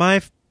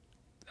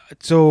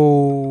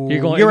so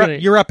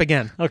you're up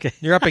again. Okay.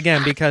 You're up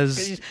again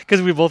because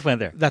Because we both went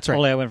there. That's right.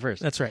 Only I went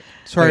first. that's right.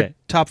 So our Okay.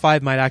 top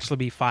 5 might actually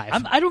be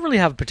 5. I don't really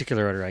have a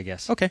particular order, I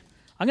guess. Okay.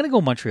 I'm going to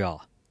go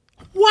Montreal.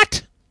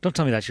 What? Don't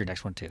tell me that's your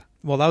next one, too.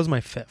 Well, that was my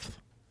 5th.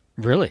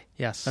 Really?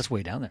 Yes. That's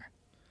way down there.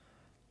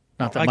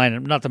 Not Well,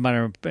 that mine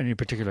are in any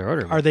particular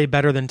order. Are they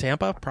better than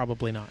Tampa?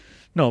 Probably not.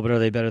 No, but are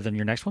they better than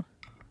your next one?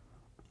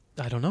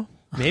 I don't know.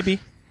 Maybe.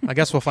 I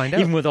guess we'll find out.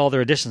 Even with all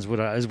their additions,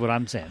 is what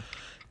I'm saying.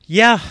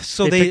 Yeah.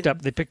 So They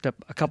picked up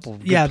a couple.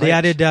 Good yeah, they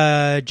players.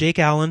 added Jake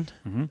Allen,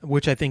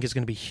 which I think is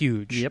going to be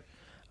huge. Yep.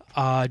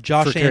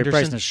 Josh For Carey Price in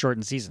Anderson. a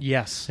shortened season.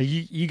 Yes. So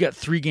you got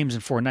 3 games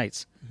in 4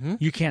 nights.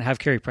 You can't have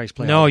Carey Price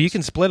play. No, all you those.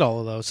 can split all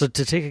of those. So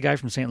to take a guy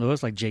from St.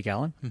 Louis like Jake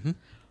Allen,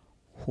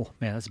 oh,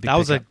 man, that's a big.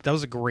 that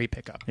was a great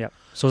pickup. Yeah.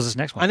 So is this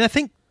next one? And I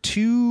think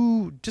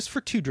 2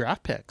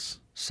 draft picks.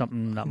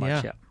 Something not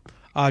much. Yeah.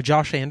 Yeah.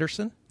 Josh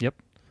Anderson. Yep.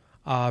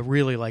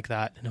 Really like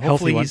that. And Healthy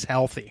hopefully one. he's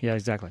healthy. Yeah.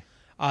 Exactly.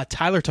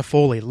 Tyler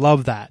Toffoli.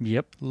 Love that.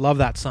 Yep. Love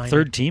that sign.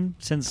 Third team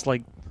since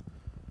like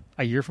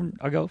a year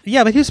ago.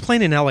 Yeah, but he was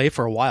playing in LA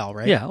for a while,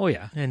 right? Yeah. Oh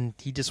yeah. And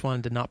he just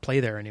wanted to not play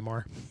there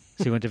anymore.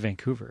 So he went to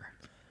Vancouver.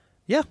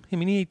 Yeah. I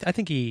mean, I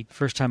think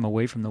First time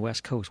away from the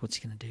West Coast. What's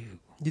he going to do?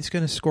 he's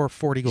going to score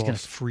 40 He's goals. going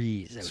to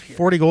freeze out here.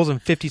 40 goals in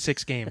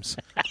 56 games.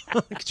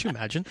 Could you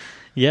imagine?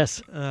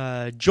 Yes. Joel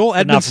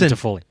But not from Edmondson.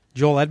 Toffoli.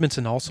 Joel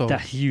Edmondson also.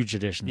 That huge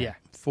addition. Yeah. There.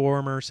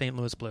 Former St.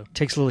 Louis Blue.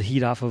 Takes a little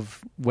heat off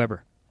of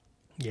Weber.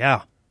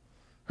 Yeah.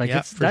 Like Yeah,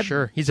 it's, for that,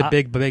 sure. He's a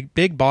big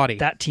body.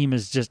 That team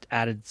has just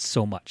added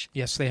so much.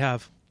 Yes, they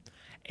have.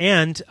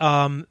 And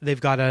they've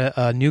got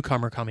a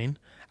newcomer coming,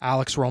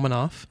 Alex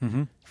Romanoff,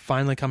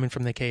 finally coming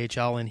from the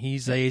KHL, and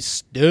he's a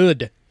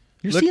stud.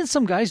 You're Look- seeing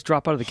some guys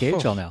drop out of the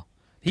KHL now.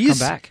 He's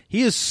come back.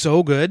 He is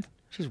so good.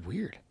 Which is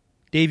weird.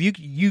 Dave,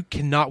 you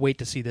cannot wait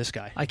to see this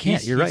guy. I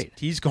can't. You're right.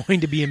 He's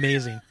going to be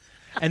amazing.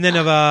 And then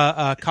of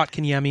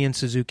Kotkaniemi and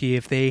Suzuki,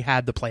 if they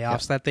had the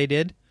playoffs that they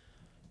did,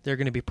 they're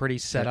going to be pretty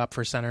set up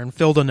for center. And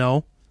Phil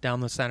Deneau down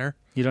the center.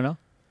 You don't know?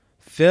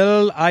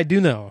 Phil, I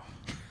do know.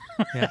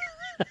 Yeah.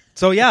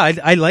 So yeah,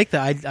 I like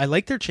that. I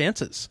like their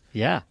chances.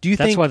 Yeah. Do you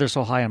That's think- why they're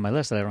so high on my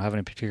list that I don't have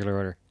any particular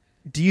order.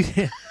 Do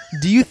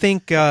you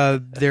think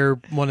they're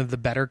one of the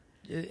better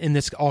in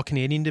this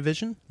all-Canadian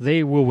division?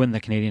 They will win the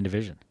Canadian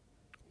division.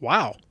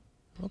 Wow.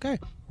 Okay.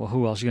 Well,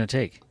 who else are you going to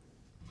take?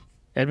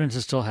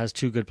 Edmonton still has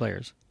 2 good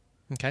players.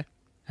 Okay.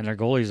 And their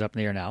goalie's up in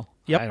the air now.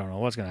 Yep. I don't know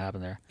what's going to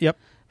happen there. Yep.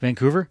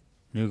 Vancouver,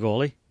 new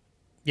goalie.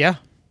 Yeah.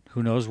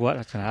 Who knows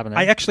what's going to happen there?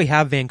 I actually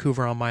have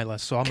Vancouver on my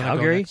list, so I'm going to go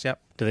Calgary? next. Yep.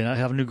 Do they not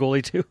have a new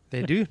goalie too?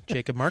 They do.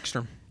 Jacob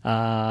Markstrom.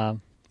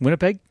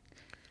 Winnipeg?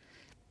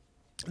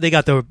 They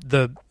got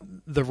the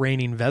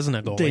reigning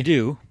Vezina goalie. They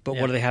do, but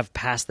Yeah. what do they have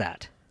past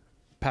that?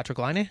 Patrick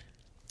Laine,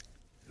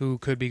 who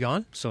could be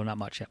gone. So not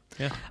much,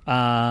 yeah.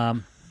 Yeah.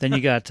 Then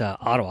you got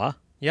Ottawa.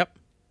 Yep.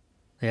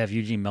 They have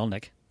Eugene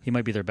Melnyk. He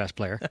might be their best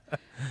player.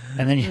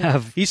 And then you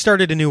have... He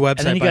started a new and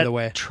then website, you by got the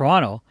way.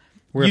 Toronto,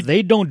 where if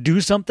they don't do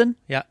something,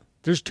 Yeah.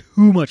 there's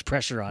too much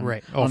pressure on,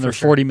 Right. Oh, on their for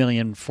sure. $40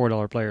 million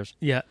 $4 players.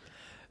 Yeah.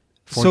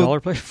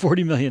 $4 players?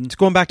 $40 million.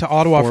 Going back to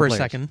Ottawa 4 for a players.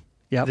 second.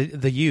 Yep.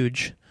 The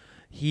huge.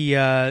 He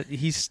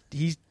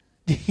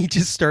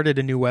just started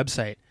a new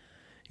website.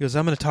 He goes,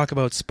 I'm going to talk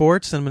about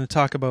sports and I'm going to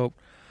talk about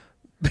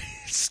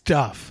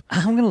stuff.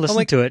 I'm going to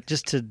listen to it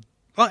just to...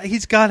 Well,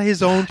 he's got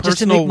his own just to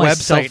personal make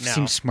myself website now.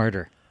 seem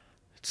smarter.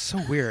 It's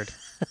so weird.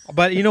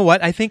 But you know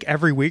what? I think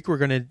every week we're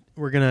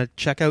gonna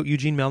check out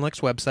Eugene Melnyk's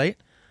website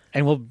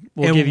And we'll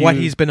and give what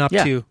you, he's been up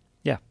to.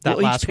 Yeah. that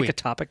we'll last each pick a week.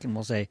 topic and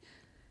we'll say,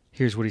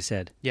 here's what he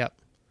said. Yep.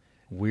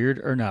 Weird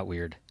or not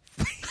weird?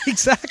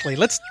 Exactly.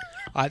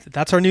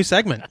 That's our new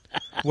segment.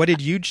 What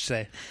did Huge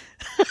say?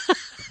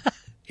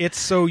 It's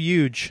so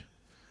huge.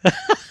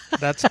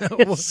 That's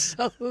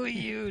So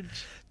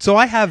huge. So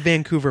I have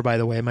Vancouver, by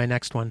the way, my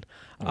next one.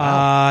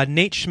 Wow.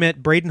 Nate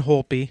Schmidt, Braden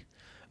Holtby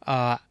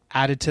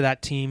added to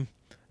that team.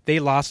 They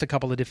lost a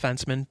couple of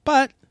defensemen,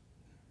 but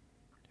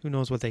who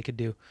knows what they could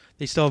do.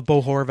 They still have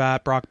Bo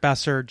Horvat, Brock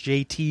Besser,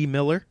 JT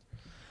Miller.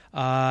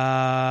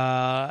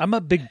 I'm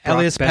a big Brock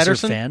Elias Besser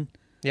Pettersson? fan,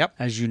 Yep.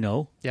 as you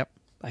know. Yep.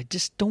 I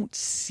just don't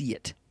see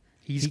it.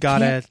 He's He got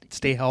to can't-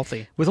 stay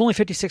healthy. With only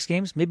 56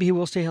 games, maybe he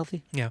will stay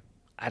healthy. Yeah.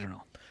 I don't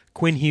know.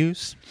 Quinn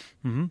Hughes,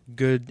 Mm-hmm.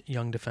 good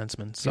young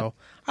defenseman. So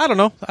I don't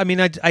know. I mean,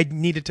 I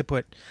needed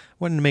to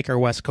wanted to make our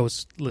West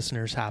Coast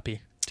listeners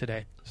happy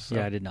today. So.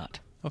 Yeah, I did not.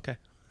 Okay.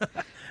 Should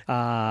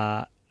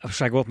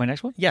I go with my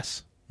next one?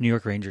 Yes. New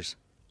York Rangers.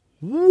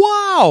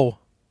 Wow.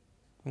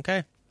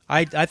 Okay.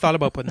 I thought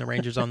about putting the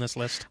Rangers on this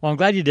list. Well, I'm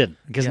glad you didn't,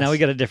 because Yes. now we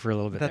got to differ a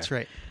little bit. That's there.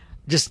 right.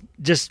 Just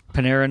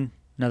Panarin,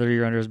 another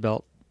year under his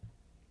belt.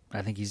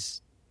 I think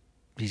he's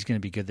going to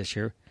be good this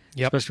year.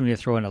 Yep. Especially when you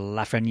throw in a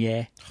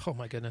Lafreniere Oh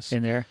my goodness.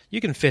 in there.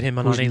 You can fit him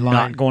on Who's any not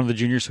line. going to the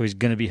juniors, so he's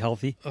going to be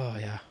healthy. Oh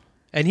yeah.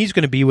 And he's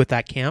going to be with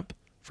that camp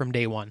from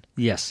day one.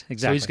 Yes,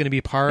 exactly. So he's going to be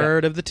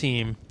part of the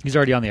team. He's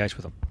already on the ice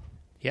with them.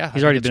 Yeah.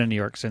 He's already been in New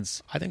York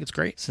since I think it's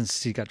great.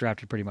 he got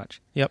drafted, pretty much.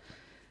 Yep.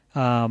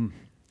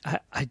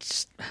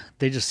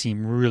 They just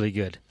seem really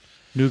good.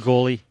 New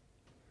goalie.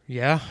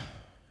 Yeah.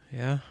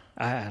 Yeah.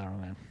 I don't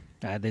know,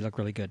 man. They look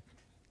really good.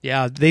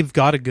 Yeah, they've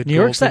got a good New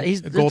York's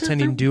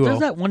goaltending duo. There's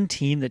that one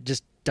team that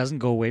just doesn't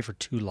go away for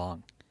too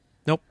long.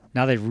 Nope.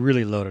 Now they've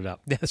really loaded up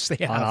Yes,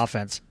 they on have.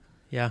 offense.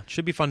 Yeah,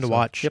 should be fun to So,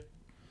 watch. Yep.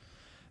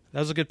 That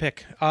was a good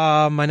pick.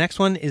 My next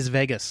one is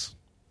Vegas.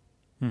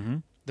 Mm-hmm.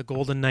 The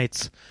Golden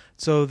Knights.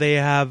 So they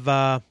have,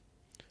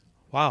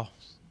 wow.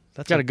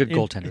 That's Got a good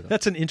goaltender, though.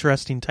 That's an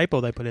interesting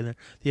typo that I put in there.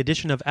 The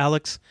addition of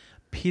Alex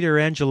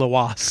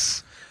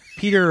Pietrangelo-Wass.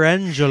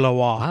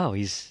 Wow,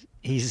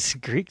 he's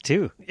Greek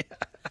too.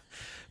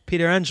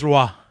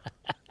 Pietrangelo.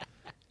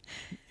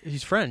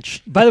 He's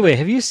French. By the way,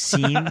 have you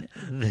seen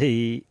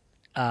the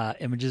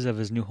images of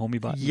his new home he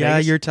bought? in Yeah,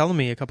 Vegas? you're telling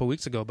me a couple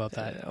weeks ago about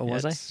that.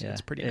 Was It's- I? Yeah.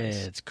 It's pretty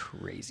nice. It's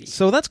crazy.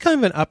 So that's kind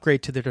of an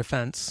upgrade to their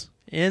defense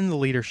and the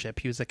leadership.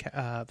 He was the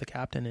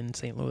captain in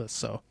St. Louis.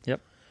 So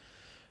Yep.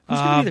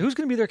 Who's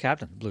going to be their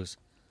captain? Blues.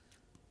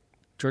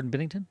 Jordan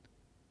Binnington?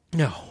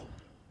 no.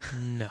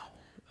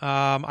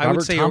 I would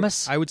Robert say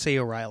Thomas? I would say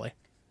O'Reilly.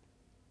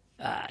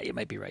 You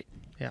might be right.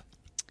 Yeah.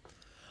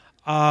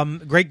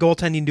 Great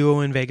goaltending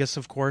duo in Vegas,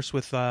 of course,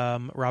 with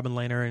Robin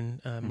Lehner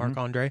and Marc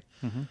Andre.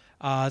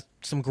 Mm-hmm.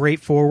 Some great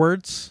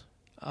forwards: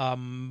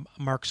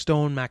 Mark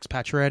Stone, Max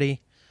Pacioretty,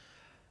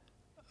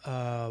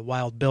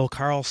 Wild Bill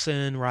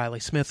Carlson, Riley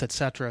Smith,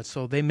 etc.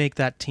 So they make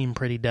that team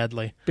pretty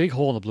deadly. Big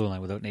hole in the blue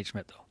line without Nate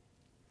Schmidt, though.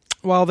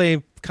 Well,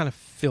 they kind of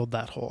filled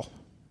that hole,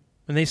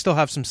 and they still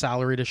have some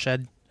salary to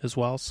shed as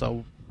well.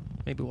 So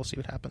maybe we'll see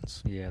what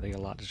happens. Yeah, they got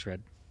a lot to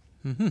shred.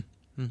 Who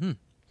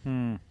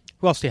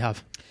else do you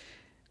have?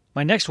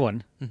 My next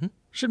one Mm-hmm.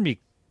 shouldn't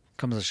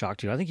come as a shock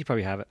to you. I think you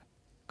probably have it.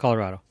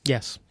 Colorado.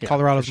 Yes, Yeah,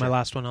 Colorado's for my sure.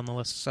 last one on the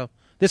list. So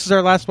this is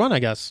our last one, I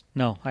guess.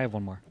 No, I have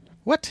one more.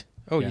 What?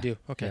 Oh, Yeah. you do?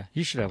 Okay. Yeah,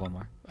 you should have one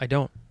more. I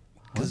don't.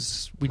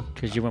 Because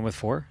You went with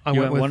 4? I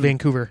You went with one?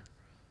 Vancouver.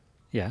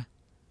 Yeah.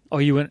 Oh,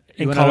 you went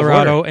In went out of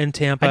Colorado order. and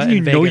Tampa I didn't and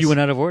even know Vegas. you went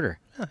out of order.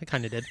 Yeah, I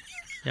kind of did.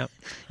 Yep.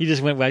 You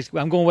just went west.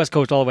 I'm going West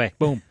Coast all the way.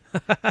 Boom.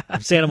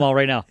 I'm saying them all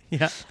right now.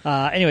 Yeah.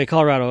 Anyway,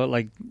 Colorado,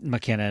 like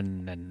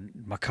McKinnon and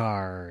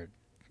Makar,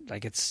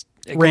 like it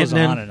goes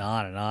Rantanen. on and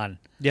on and on.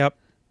 Yep.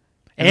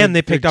 And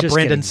they picked they're up just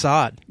Brandon getting-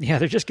 Saad. Yeah,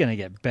 they're just going to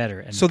get better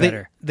and So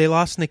better. they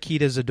lost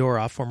Nikita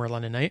Zadorov, former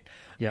London Knight,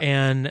 Yep.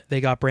 and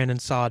they got Brandon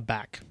Saad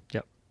back.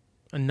 Yep.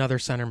 Another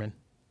centerman.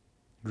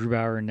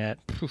 Grubauer net.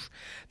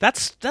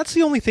 That's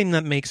the only thing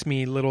that makes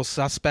me a little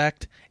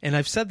suspect. And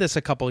I've said this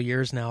a couple of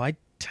years now. I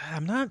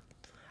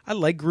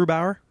like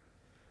Grubauer,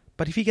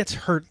 but if he gets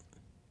hurt,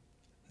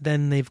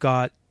 then they've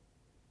got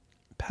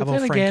Pavel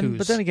Francouz.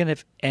 But then again,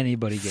 if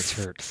anybody gets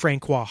hurt,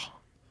 Francois.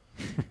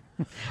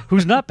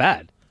 who's not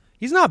bad.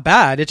 He's not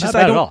bad. It's Not just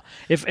bad I don't. at all.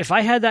 If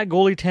I had that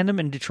goalie tandem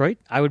in Detroit,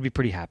 I would be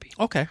pretty happy.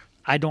 Okay.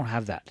 I don't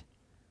have that.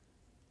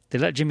 They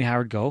let Jimmy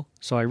Howard go,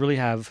 so I really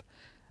have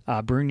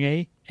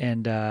Bernier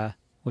and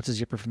what's his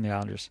zipper from the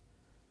Islanders?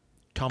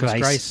 Thomas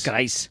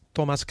Greiss.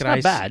 Thomas It's not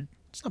Greiss. bad.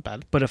 It's not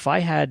bad. But if I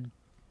had,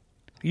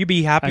 You'd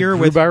be happier A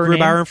with Grubauer name?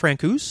 Grubauer and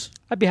Francouz?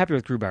 I'd be happy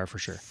with Grubauer for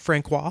sure.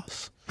 Francois?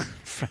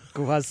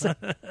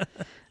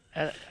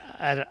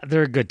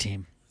 They're a good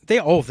team.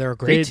 They're a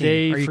great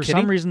team. Are you for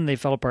kidding? some reason, they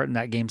fell apart in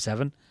that Game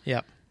 7.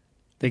 Yeah.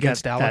 They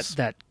Against got Dallas.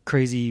 that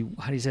crazy.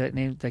 How do you say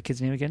that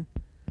kid's name again?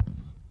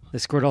 They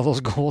scored all those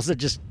goals that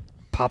just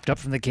popped up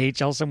from the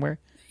KHL somewhere.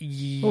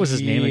 What was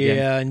his name again?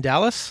 Yeah, in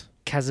Dallas?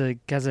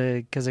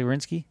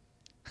 Kazarinsky?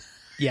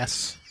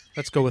 Yes.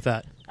 Let's go with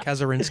that.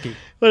 Kazarinsky.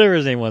 Whatever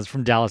his name was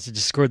from Dallas, that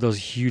just scored those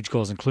huge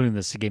goals, including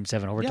this Game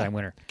 7 overtime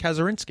winner.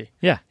 Kazarinsky.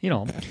 Yeah, you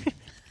know him.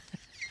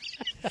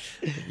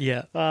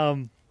 Yeah.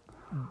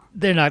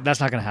 They're not. That's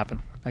not going to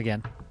happen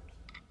again.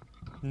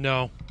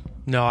 No,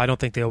 I don't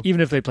think they'll.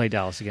 Even if they play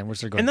Dallas again,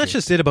 which they're going And that's to.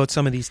 just it about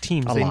some of these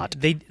teams. A lot.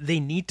 They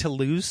need to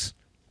lose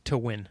to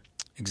win.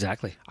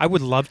 Exactly. I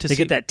would love to They see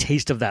get that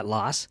taste of that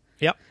loss,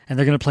 Yep. and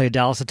they're going to play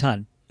Dallas a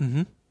ton.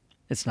 Mm-hmm.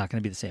 It's not going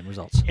to be the same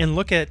results. And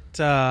look at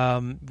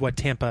what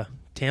Tampa,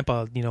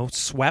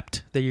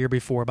 swept the year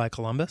before by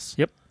Columbus.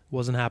 Yep.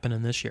 Wasn't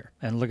happening this year.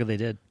 And look what they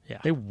did. Yeah.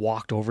 They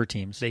walked over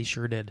teams. They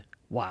sure did.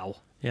 Wow.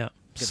 Yeah.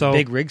 Get So the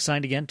Big Rig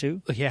signed again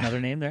too. Yeah.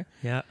 Another name there.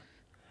 Yeah.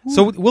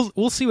 So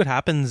we'll see what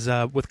happens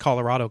with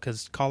Colorado,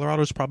 because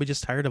Colorado's probably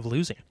just tired of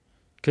losing.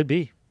 Could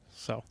be.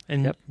 So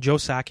and Yep. Joe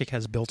Sakic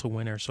has built a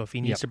winner. So if he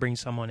needs Yep. to bring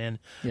someone in,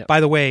 Yep. by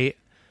the way,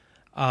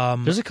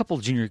 There's a couple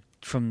junior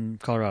from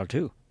Colorado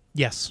too.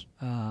 yes,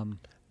 Um,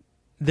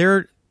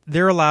 they're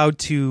allowed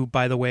to.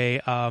 By the way,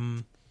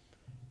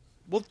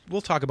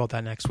 we'll talk about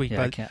that next week.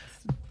 yeah, I but can't.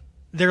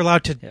 they're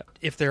allowed to Yep.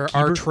 if there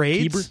are Keeber?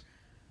 trades. Keeber?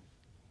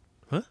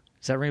 Huh?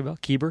 Does that ring a bell?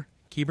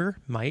 Keeber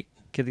might.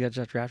 Kid that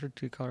got drafted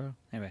to Colorado.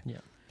 Anyway. Yeah.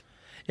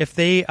 If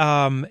they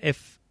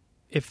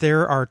if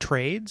there are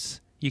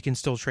trades, you can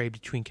still trade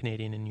between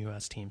Canadian and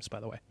U.S. teams. By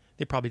the way,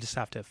 they probably just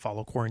have to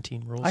follow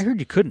quarantine rules. I heard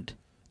you couldn't.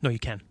 No, you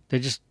can. They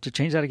just to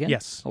change that again?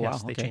 Yes. Oh,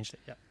 yes, wow. they okay. changed it.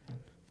 Yeah.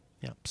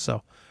 Yeah.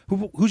 So,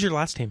 who's your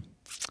last team?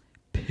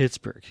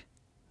 Pittsburgh.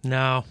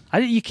 No.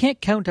 You can't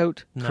count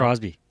out No.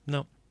 Crosby.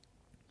 No.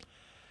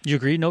 You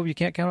agree? No, you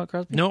can't count out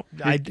Crosby? No.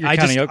 You're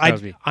counting out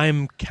Crosby.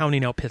 I'm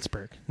counting out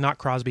Pittsburgh, not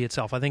Crosby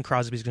itself. I think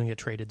Crosby's going to get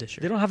traded this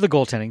year. They don't have the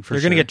goaltending for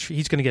They're sure. going to get.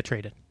 He's going to get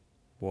traded.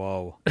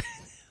 Whoa.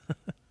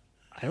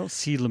 I don't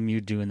see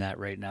Lemieux doing that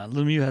right now.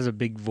 Lemieux has a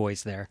big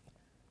voice there.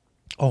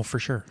 Oh, for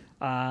sure.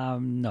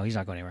 No, he's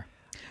not going anywhere.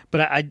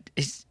 But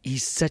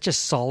he's such a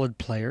solid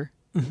player.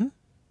 Mm-hmm.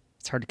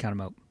 It's hard to count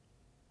him out.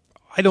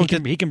 I don't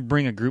get. He can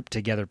bring a group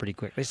together pretty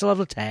quick. They still have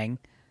Letang.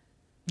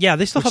 Yeah,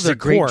 they still Which have is their a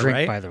great core, drink,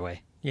 right? by the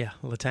way. Yeah,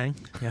 Letang.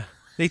 Yeah,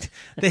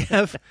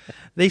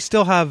 they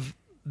still have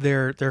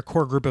their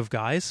core group of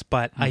guys,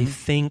 but I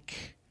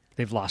think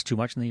They've lost too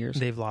much in the years.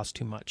 they've lost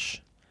too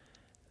much.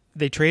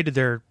 They traded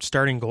their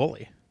starting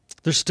goalie.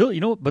 There's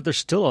still, but there's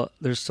still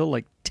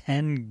like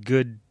 10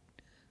 good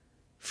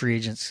free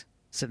agents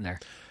sitting there.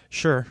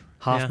 Sure,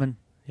 Hoffman,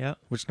 Yeah.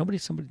 which nobody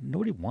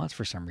wants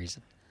for some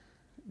reason.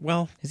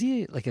 Well, Is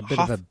he like a bit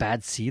of a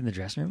bad seed in the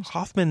dressing rooms?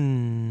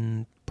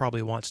 Hoffman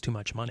probably wants too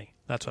much money.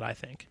 That's what I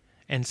think.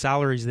 And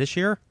salaries this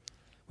year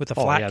with a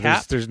Oh, flat yeah,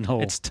 cap, there's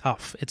no. it's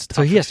tough. It's tough.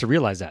 So he has to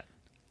realize that.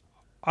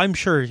 I'm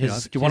sure You know,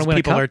 his, do you want his to win a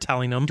people cup? are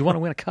telling him. Do you want to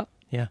win a cup?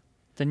 Yeah.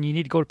 Then you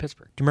need to go to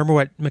Pittsburgh. Do you remember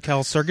what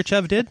Mikhail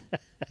Sergachev did?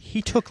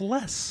 He took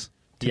less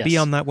to be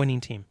Yes. on that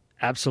winning team.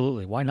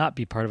 Absolutely. Why not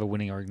be part of a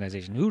winning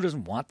organization? Who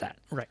doesn't want that?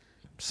 Right.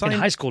 In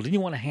high school, didn't you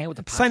want to hang out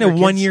with the Sign popular a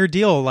kids? 1-year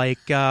deal like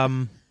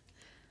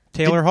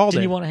Taylor Hall did.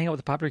 Didn't you want to hang out with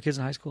the popular kids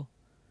in high school?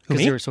 Who, Because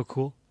me? they were so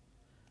cool.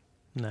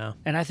 No.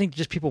 And I think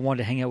just people wanted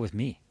to hang out with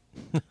me.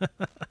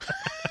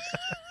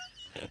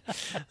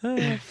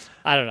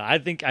 I don't know. I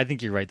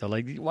think you're right though.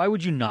 Like, why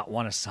would you not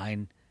want to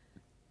sign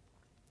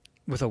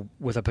with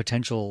a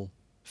potential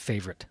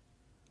favorite?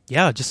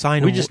 Yeah, just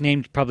sign. We just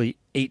named probably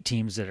 8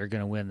 teams that are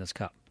going to win this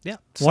cup. yeah.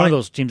 One of sign-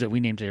 those teams that we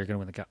named today are going to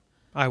win the cup.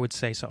 I would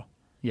say so.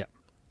 Yeah.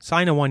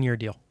 Sign a 1-year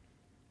deal.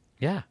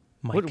 Yeah.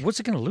 Mike. What's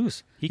it going to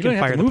lose? He You can don't even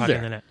have fire to the move puck there.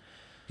 in the net.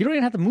 You don't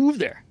even have to move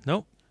there.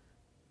 Nope.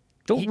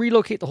 Don't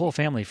relocate the whole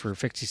family for a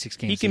 56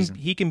 game season.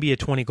 He can be a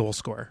 20-goal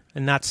scorer,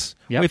 and that's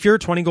Yep. if you're a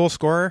 20-goal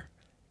scorer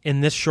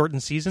in this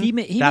shortened season.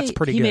 That's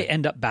pretty He good. may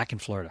end up back in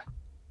Florida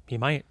He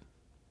might.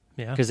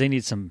 Yeah. because they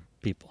need some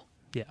people,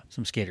 Yeah.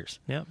 some skaters.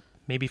 Yeah.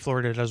 Maybe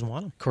Florida doesn't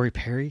want him, Corey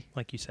Perry,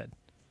 like you said.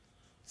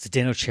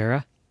 Zdeno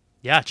Chara,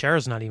 Yeah,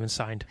 Chara's not even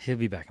signed. he'll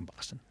be back in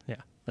Boston. Yeah.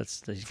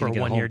 He's For going to a get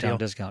a one-year hometown deal.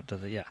 discount to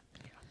the Yeah,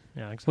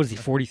 exactly. What is he,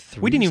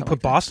 43? We didn't even something put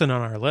like that? Boston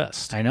on our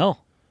list. I know,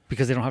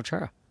 because they don't have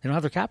Chara. They don't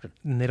have their captain.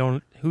 And they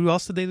don't. Who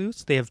else did they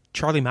lose? They have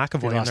Charlie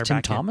McAvoy They on lost their Tim back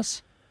end.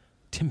 Thomas.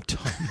 Tim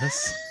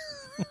Thomas.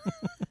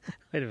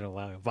 I don't know.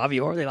 Wow. Bobby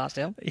Orr, they lost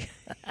him.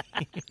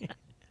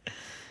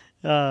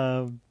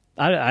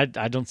 I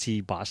don't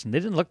see Boston. They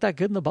didn't look that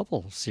good in the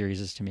bubble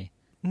series to me.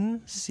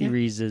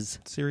 Series.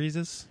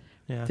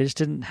 Yeah, They just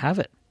didn't have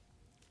it.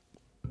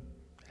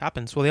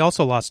 happens. Well, they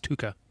also lost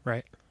Tuca,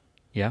 right?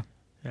 Yeah.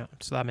 Yeah,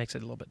 so that makes it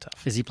a little bit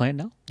tough. Is he playing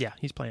now? Yeah,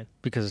 he's playing.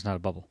 Because it's not a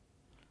bubble.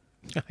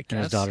 I And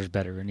his guess. daughter's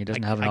better, and he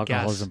doesn't have an I guess.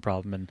 alcoholism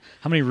problem. And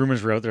how many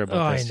rumors were out there Oh,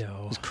 about I this?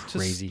 know. It was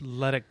crazy. Just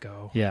let it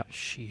go. Yeah.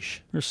 Sheesh.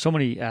 There's so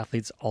many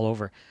athletes all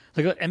over.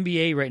 Like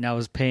NBA right now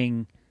is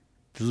paying,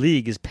 the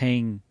league is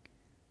paying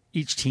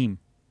each team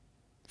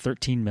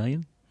 $13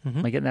 million.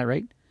 Am I getting that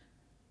right?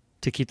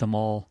 To keep them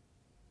all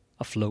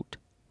afloat,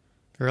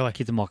 Really?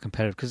 keep them all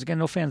competitive. Because again,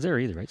 no fans there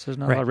either, right? So there's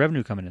not a Right. lot of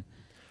revenue coming in.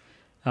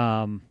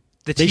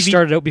 The They TV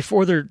started out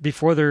before their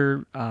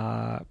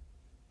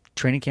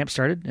training camp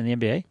started in the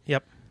NBA.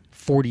 Yep.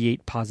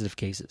 48 positive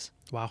cases.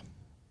 Wow.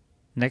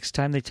 Next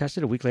time they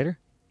tested a week later,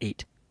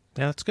 8.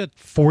 Yeah, that's good.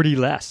 40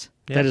 less.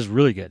 Yeah. That is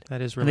really good.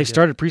 That is And really they good.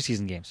 started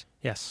preseason games.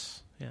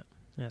 Yes. Yeah.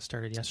 Yeah, it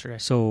started yesterday.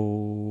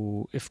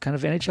 So if kind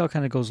of NHL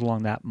kind of goes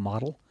along that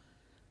model,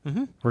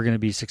 we're going to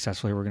be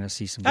successful here. We're going to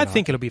see some. I good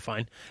think hockey. it'll be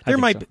fine. I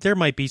think so. There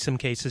might be some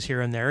cases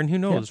here and there, and who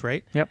knows,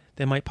 right? Yep.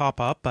 They might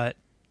pop up, but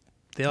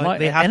they Well,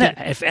 have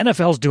to. If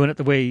NFL's doing it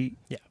the way,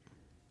 Yeah.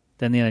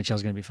 then the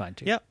NHL's going to be fine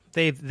too. Yep.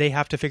 They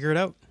have to figure it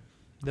out.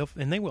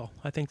 They will.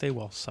 I think they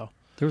will. So.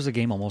 There was a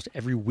game almost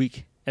every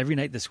week, every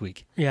night this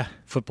week, Yeah.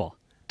 football,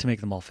 to make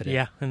them all fit in.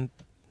 Yeah. And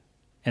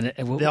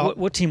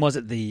What team was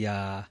it? Was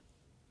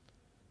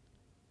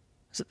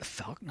it the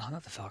Falcons? No,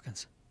 not the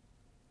Falcons.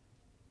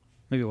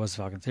 Maybe it was the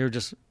Falcons. They were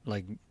just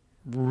like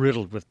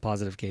riddled with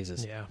positive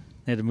cases. yeah.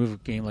 They had to move a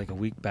game like a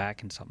week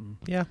back and something.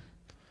 Yeah.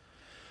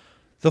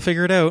 They'll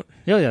figure it out.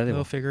 Yeah, they They'll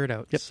will. figure it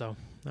out. Yep. So,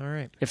 all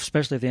right.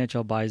 Especially if the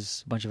NHL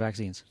buys a bunch of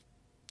vaccines.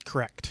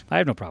 Correct. I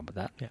have no problem with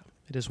that. Yeah.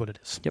 It is what it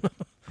is. Yep.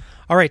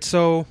 All right.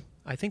 So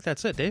I think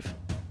that's it, Dave.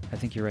 I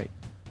think you're right.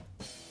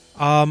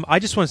 I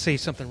just want to say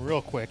something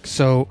real quick.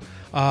 So,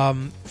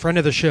 friend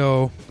of the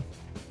show,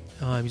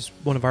 he's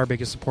one of our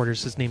biggest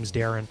supporters. His name's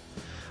Darren.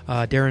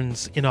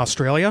 Darren's in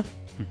Australia.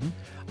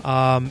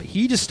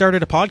 He just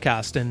started a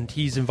podcast, and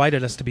he's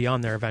invited us to be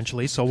on there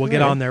eventually. So we'll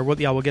get on there.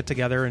 We'll get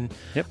together, and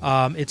Yep.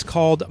 it's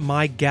called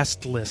My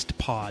Guest List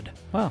Pod.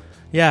 Wow.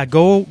 Yeah,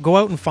 go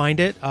out and find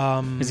it.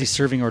 Is he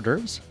serving hors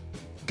d'oeuvres?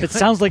 It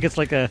sounds like it's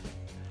like a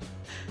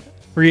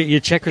where you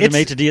check with the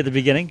maitre d' at the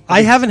beginning.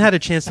 I haven't had a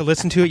chance to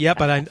listen to it yet,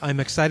 but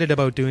I'm excited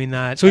about doing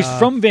that. So he's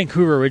from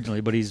Vancouver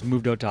originally, but he's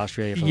moved out to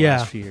Australia for the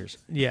last few years.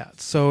 Yeah,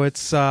 so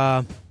it's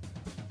going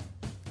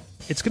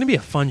to be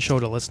a fun show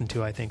to listen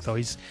to. I think, though,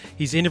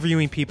 he's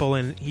interviewing people,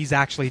 and he's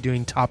actually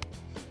doing top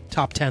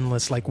 10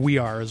 lists like we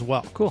are as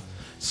well. Cool.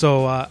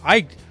 So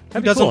That'd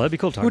be cool. That'd be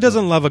cool to talk Who to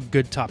doesn't love a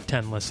good top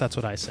 10 list? That's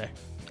what I say.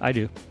 I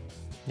do.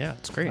 Yeah,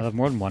 it's great. I love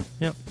more than one.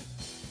 Yep.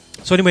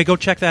 So anyway, go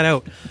check that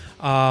out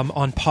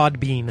on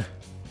Podbean.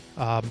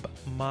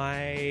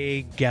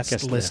 My guest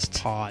list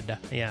list. pod.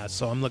 Yeah,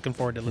 so I'm looking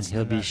forward to And listening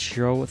he'll to be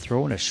sure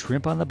throwing a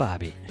shrimp on the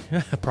bobby.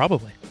 that.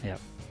 Probably. Yeah.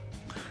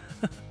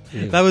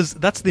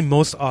 That's the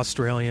most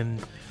Australian,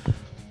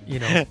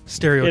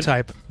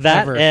 stereotype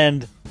That ever.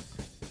 and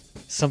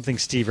something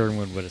Steve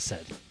Irwin would have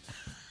said.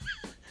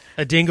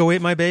 A dingo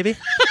ate my baby.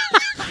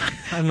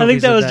 I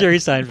think that was Jerry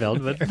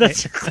Seinfeld, but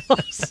that's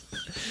close.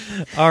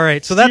 All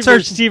right, so that's our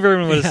Steve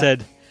Irwin would have Yeah.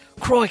 said,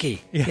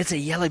 "Crikey, it's a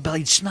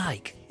yellow-bellied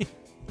snake.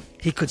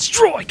 He could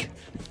strike."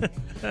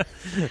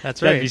 That's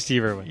That'd right. be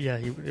Steve Irwin. Yeah,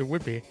 it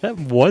would be. That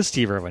was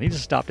Steve Irwin. He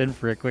just stopped in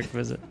for a quick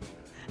visit.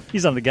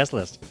 He's on the guest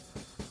list.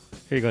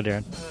 Here you go,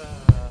 Darren.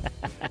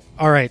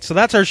 All right, so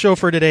that's our show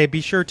for today.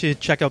 Be sure to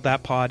check out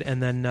that pod,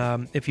 and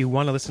then if you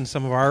want to listen to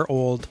some of our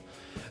old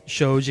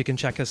shows, you can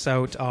check us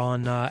out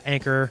on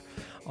Anchor,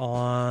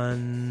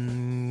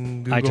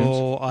 on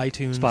Google,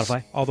 iTunes,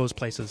 Spotify. all those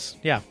places.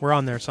 Yeah, we're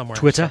on there somewhere.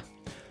 Twitter.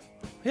 So,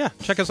 yeah,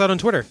 check us out on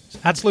Twitter.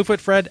 At Slewfoot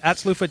Fred, at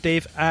Slewfoot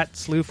Dave, at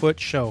Slewfoot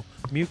Show.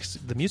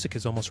 The music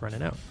is almost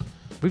running out.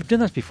 We've done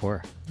this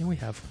before. Yeah, we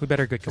have. We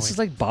better get going. This is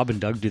like Bob and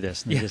Doug do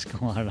this, and they Yeah. just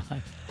go on and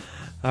on.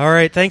 All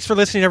right, thanks for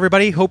listening,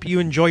 everybody. Hope you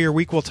enjoy your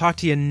week. We'll talk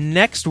to you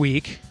next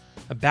week.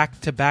 A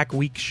back-to-back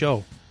week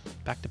show.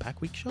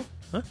 Back-to-back week show?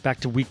 Huh?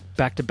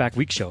 Back-to-back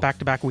week show.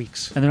 Back-to-back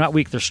weeks. And they're not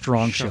weak, they're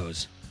strong Show.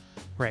 shows.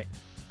 Right.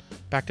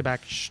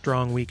 Back-to-back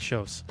strong week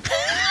shows.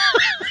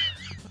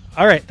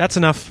 All right, that's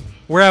enough.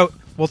 We're out.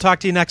 We'll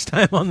talk to you next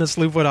time on the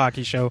Slewfoot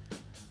Hockey Show.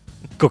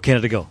 Go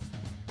Canada, go.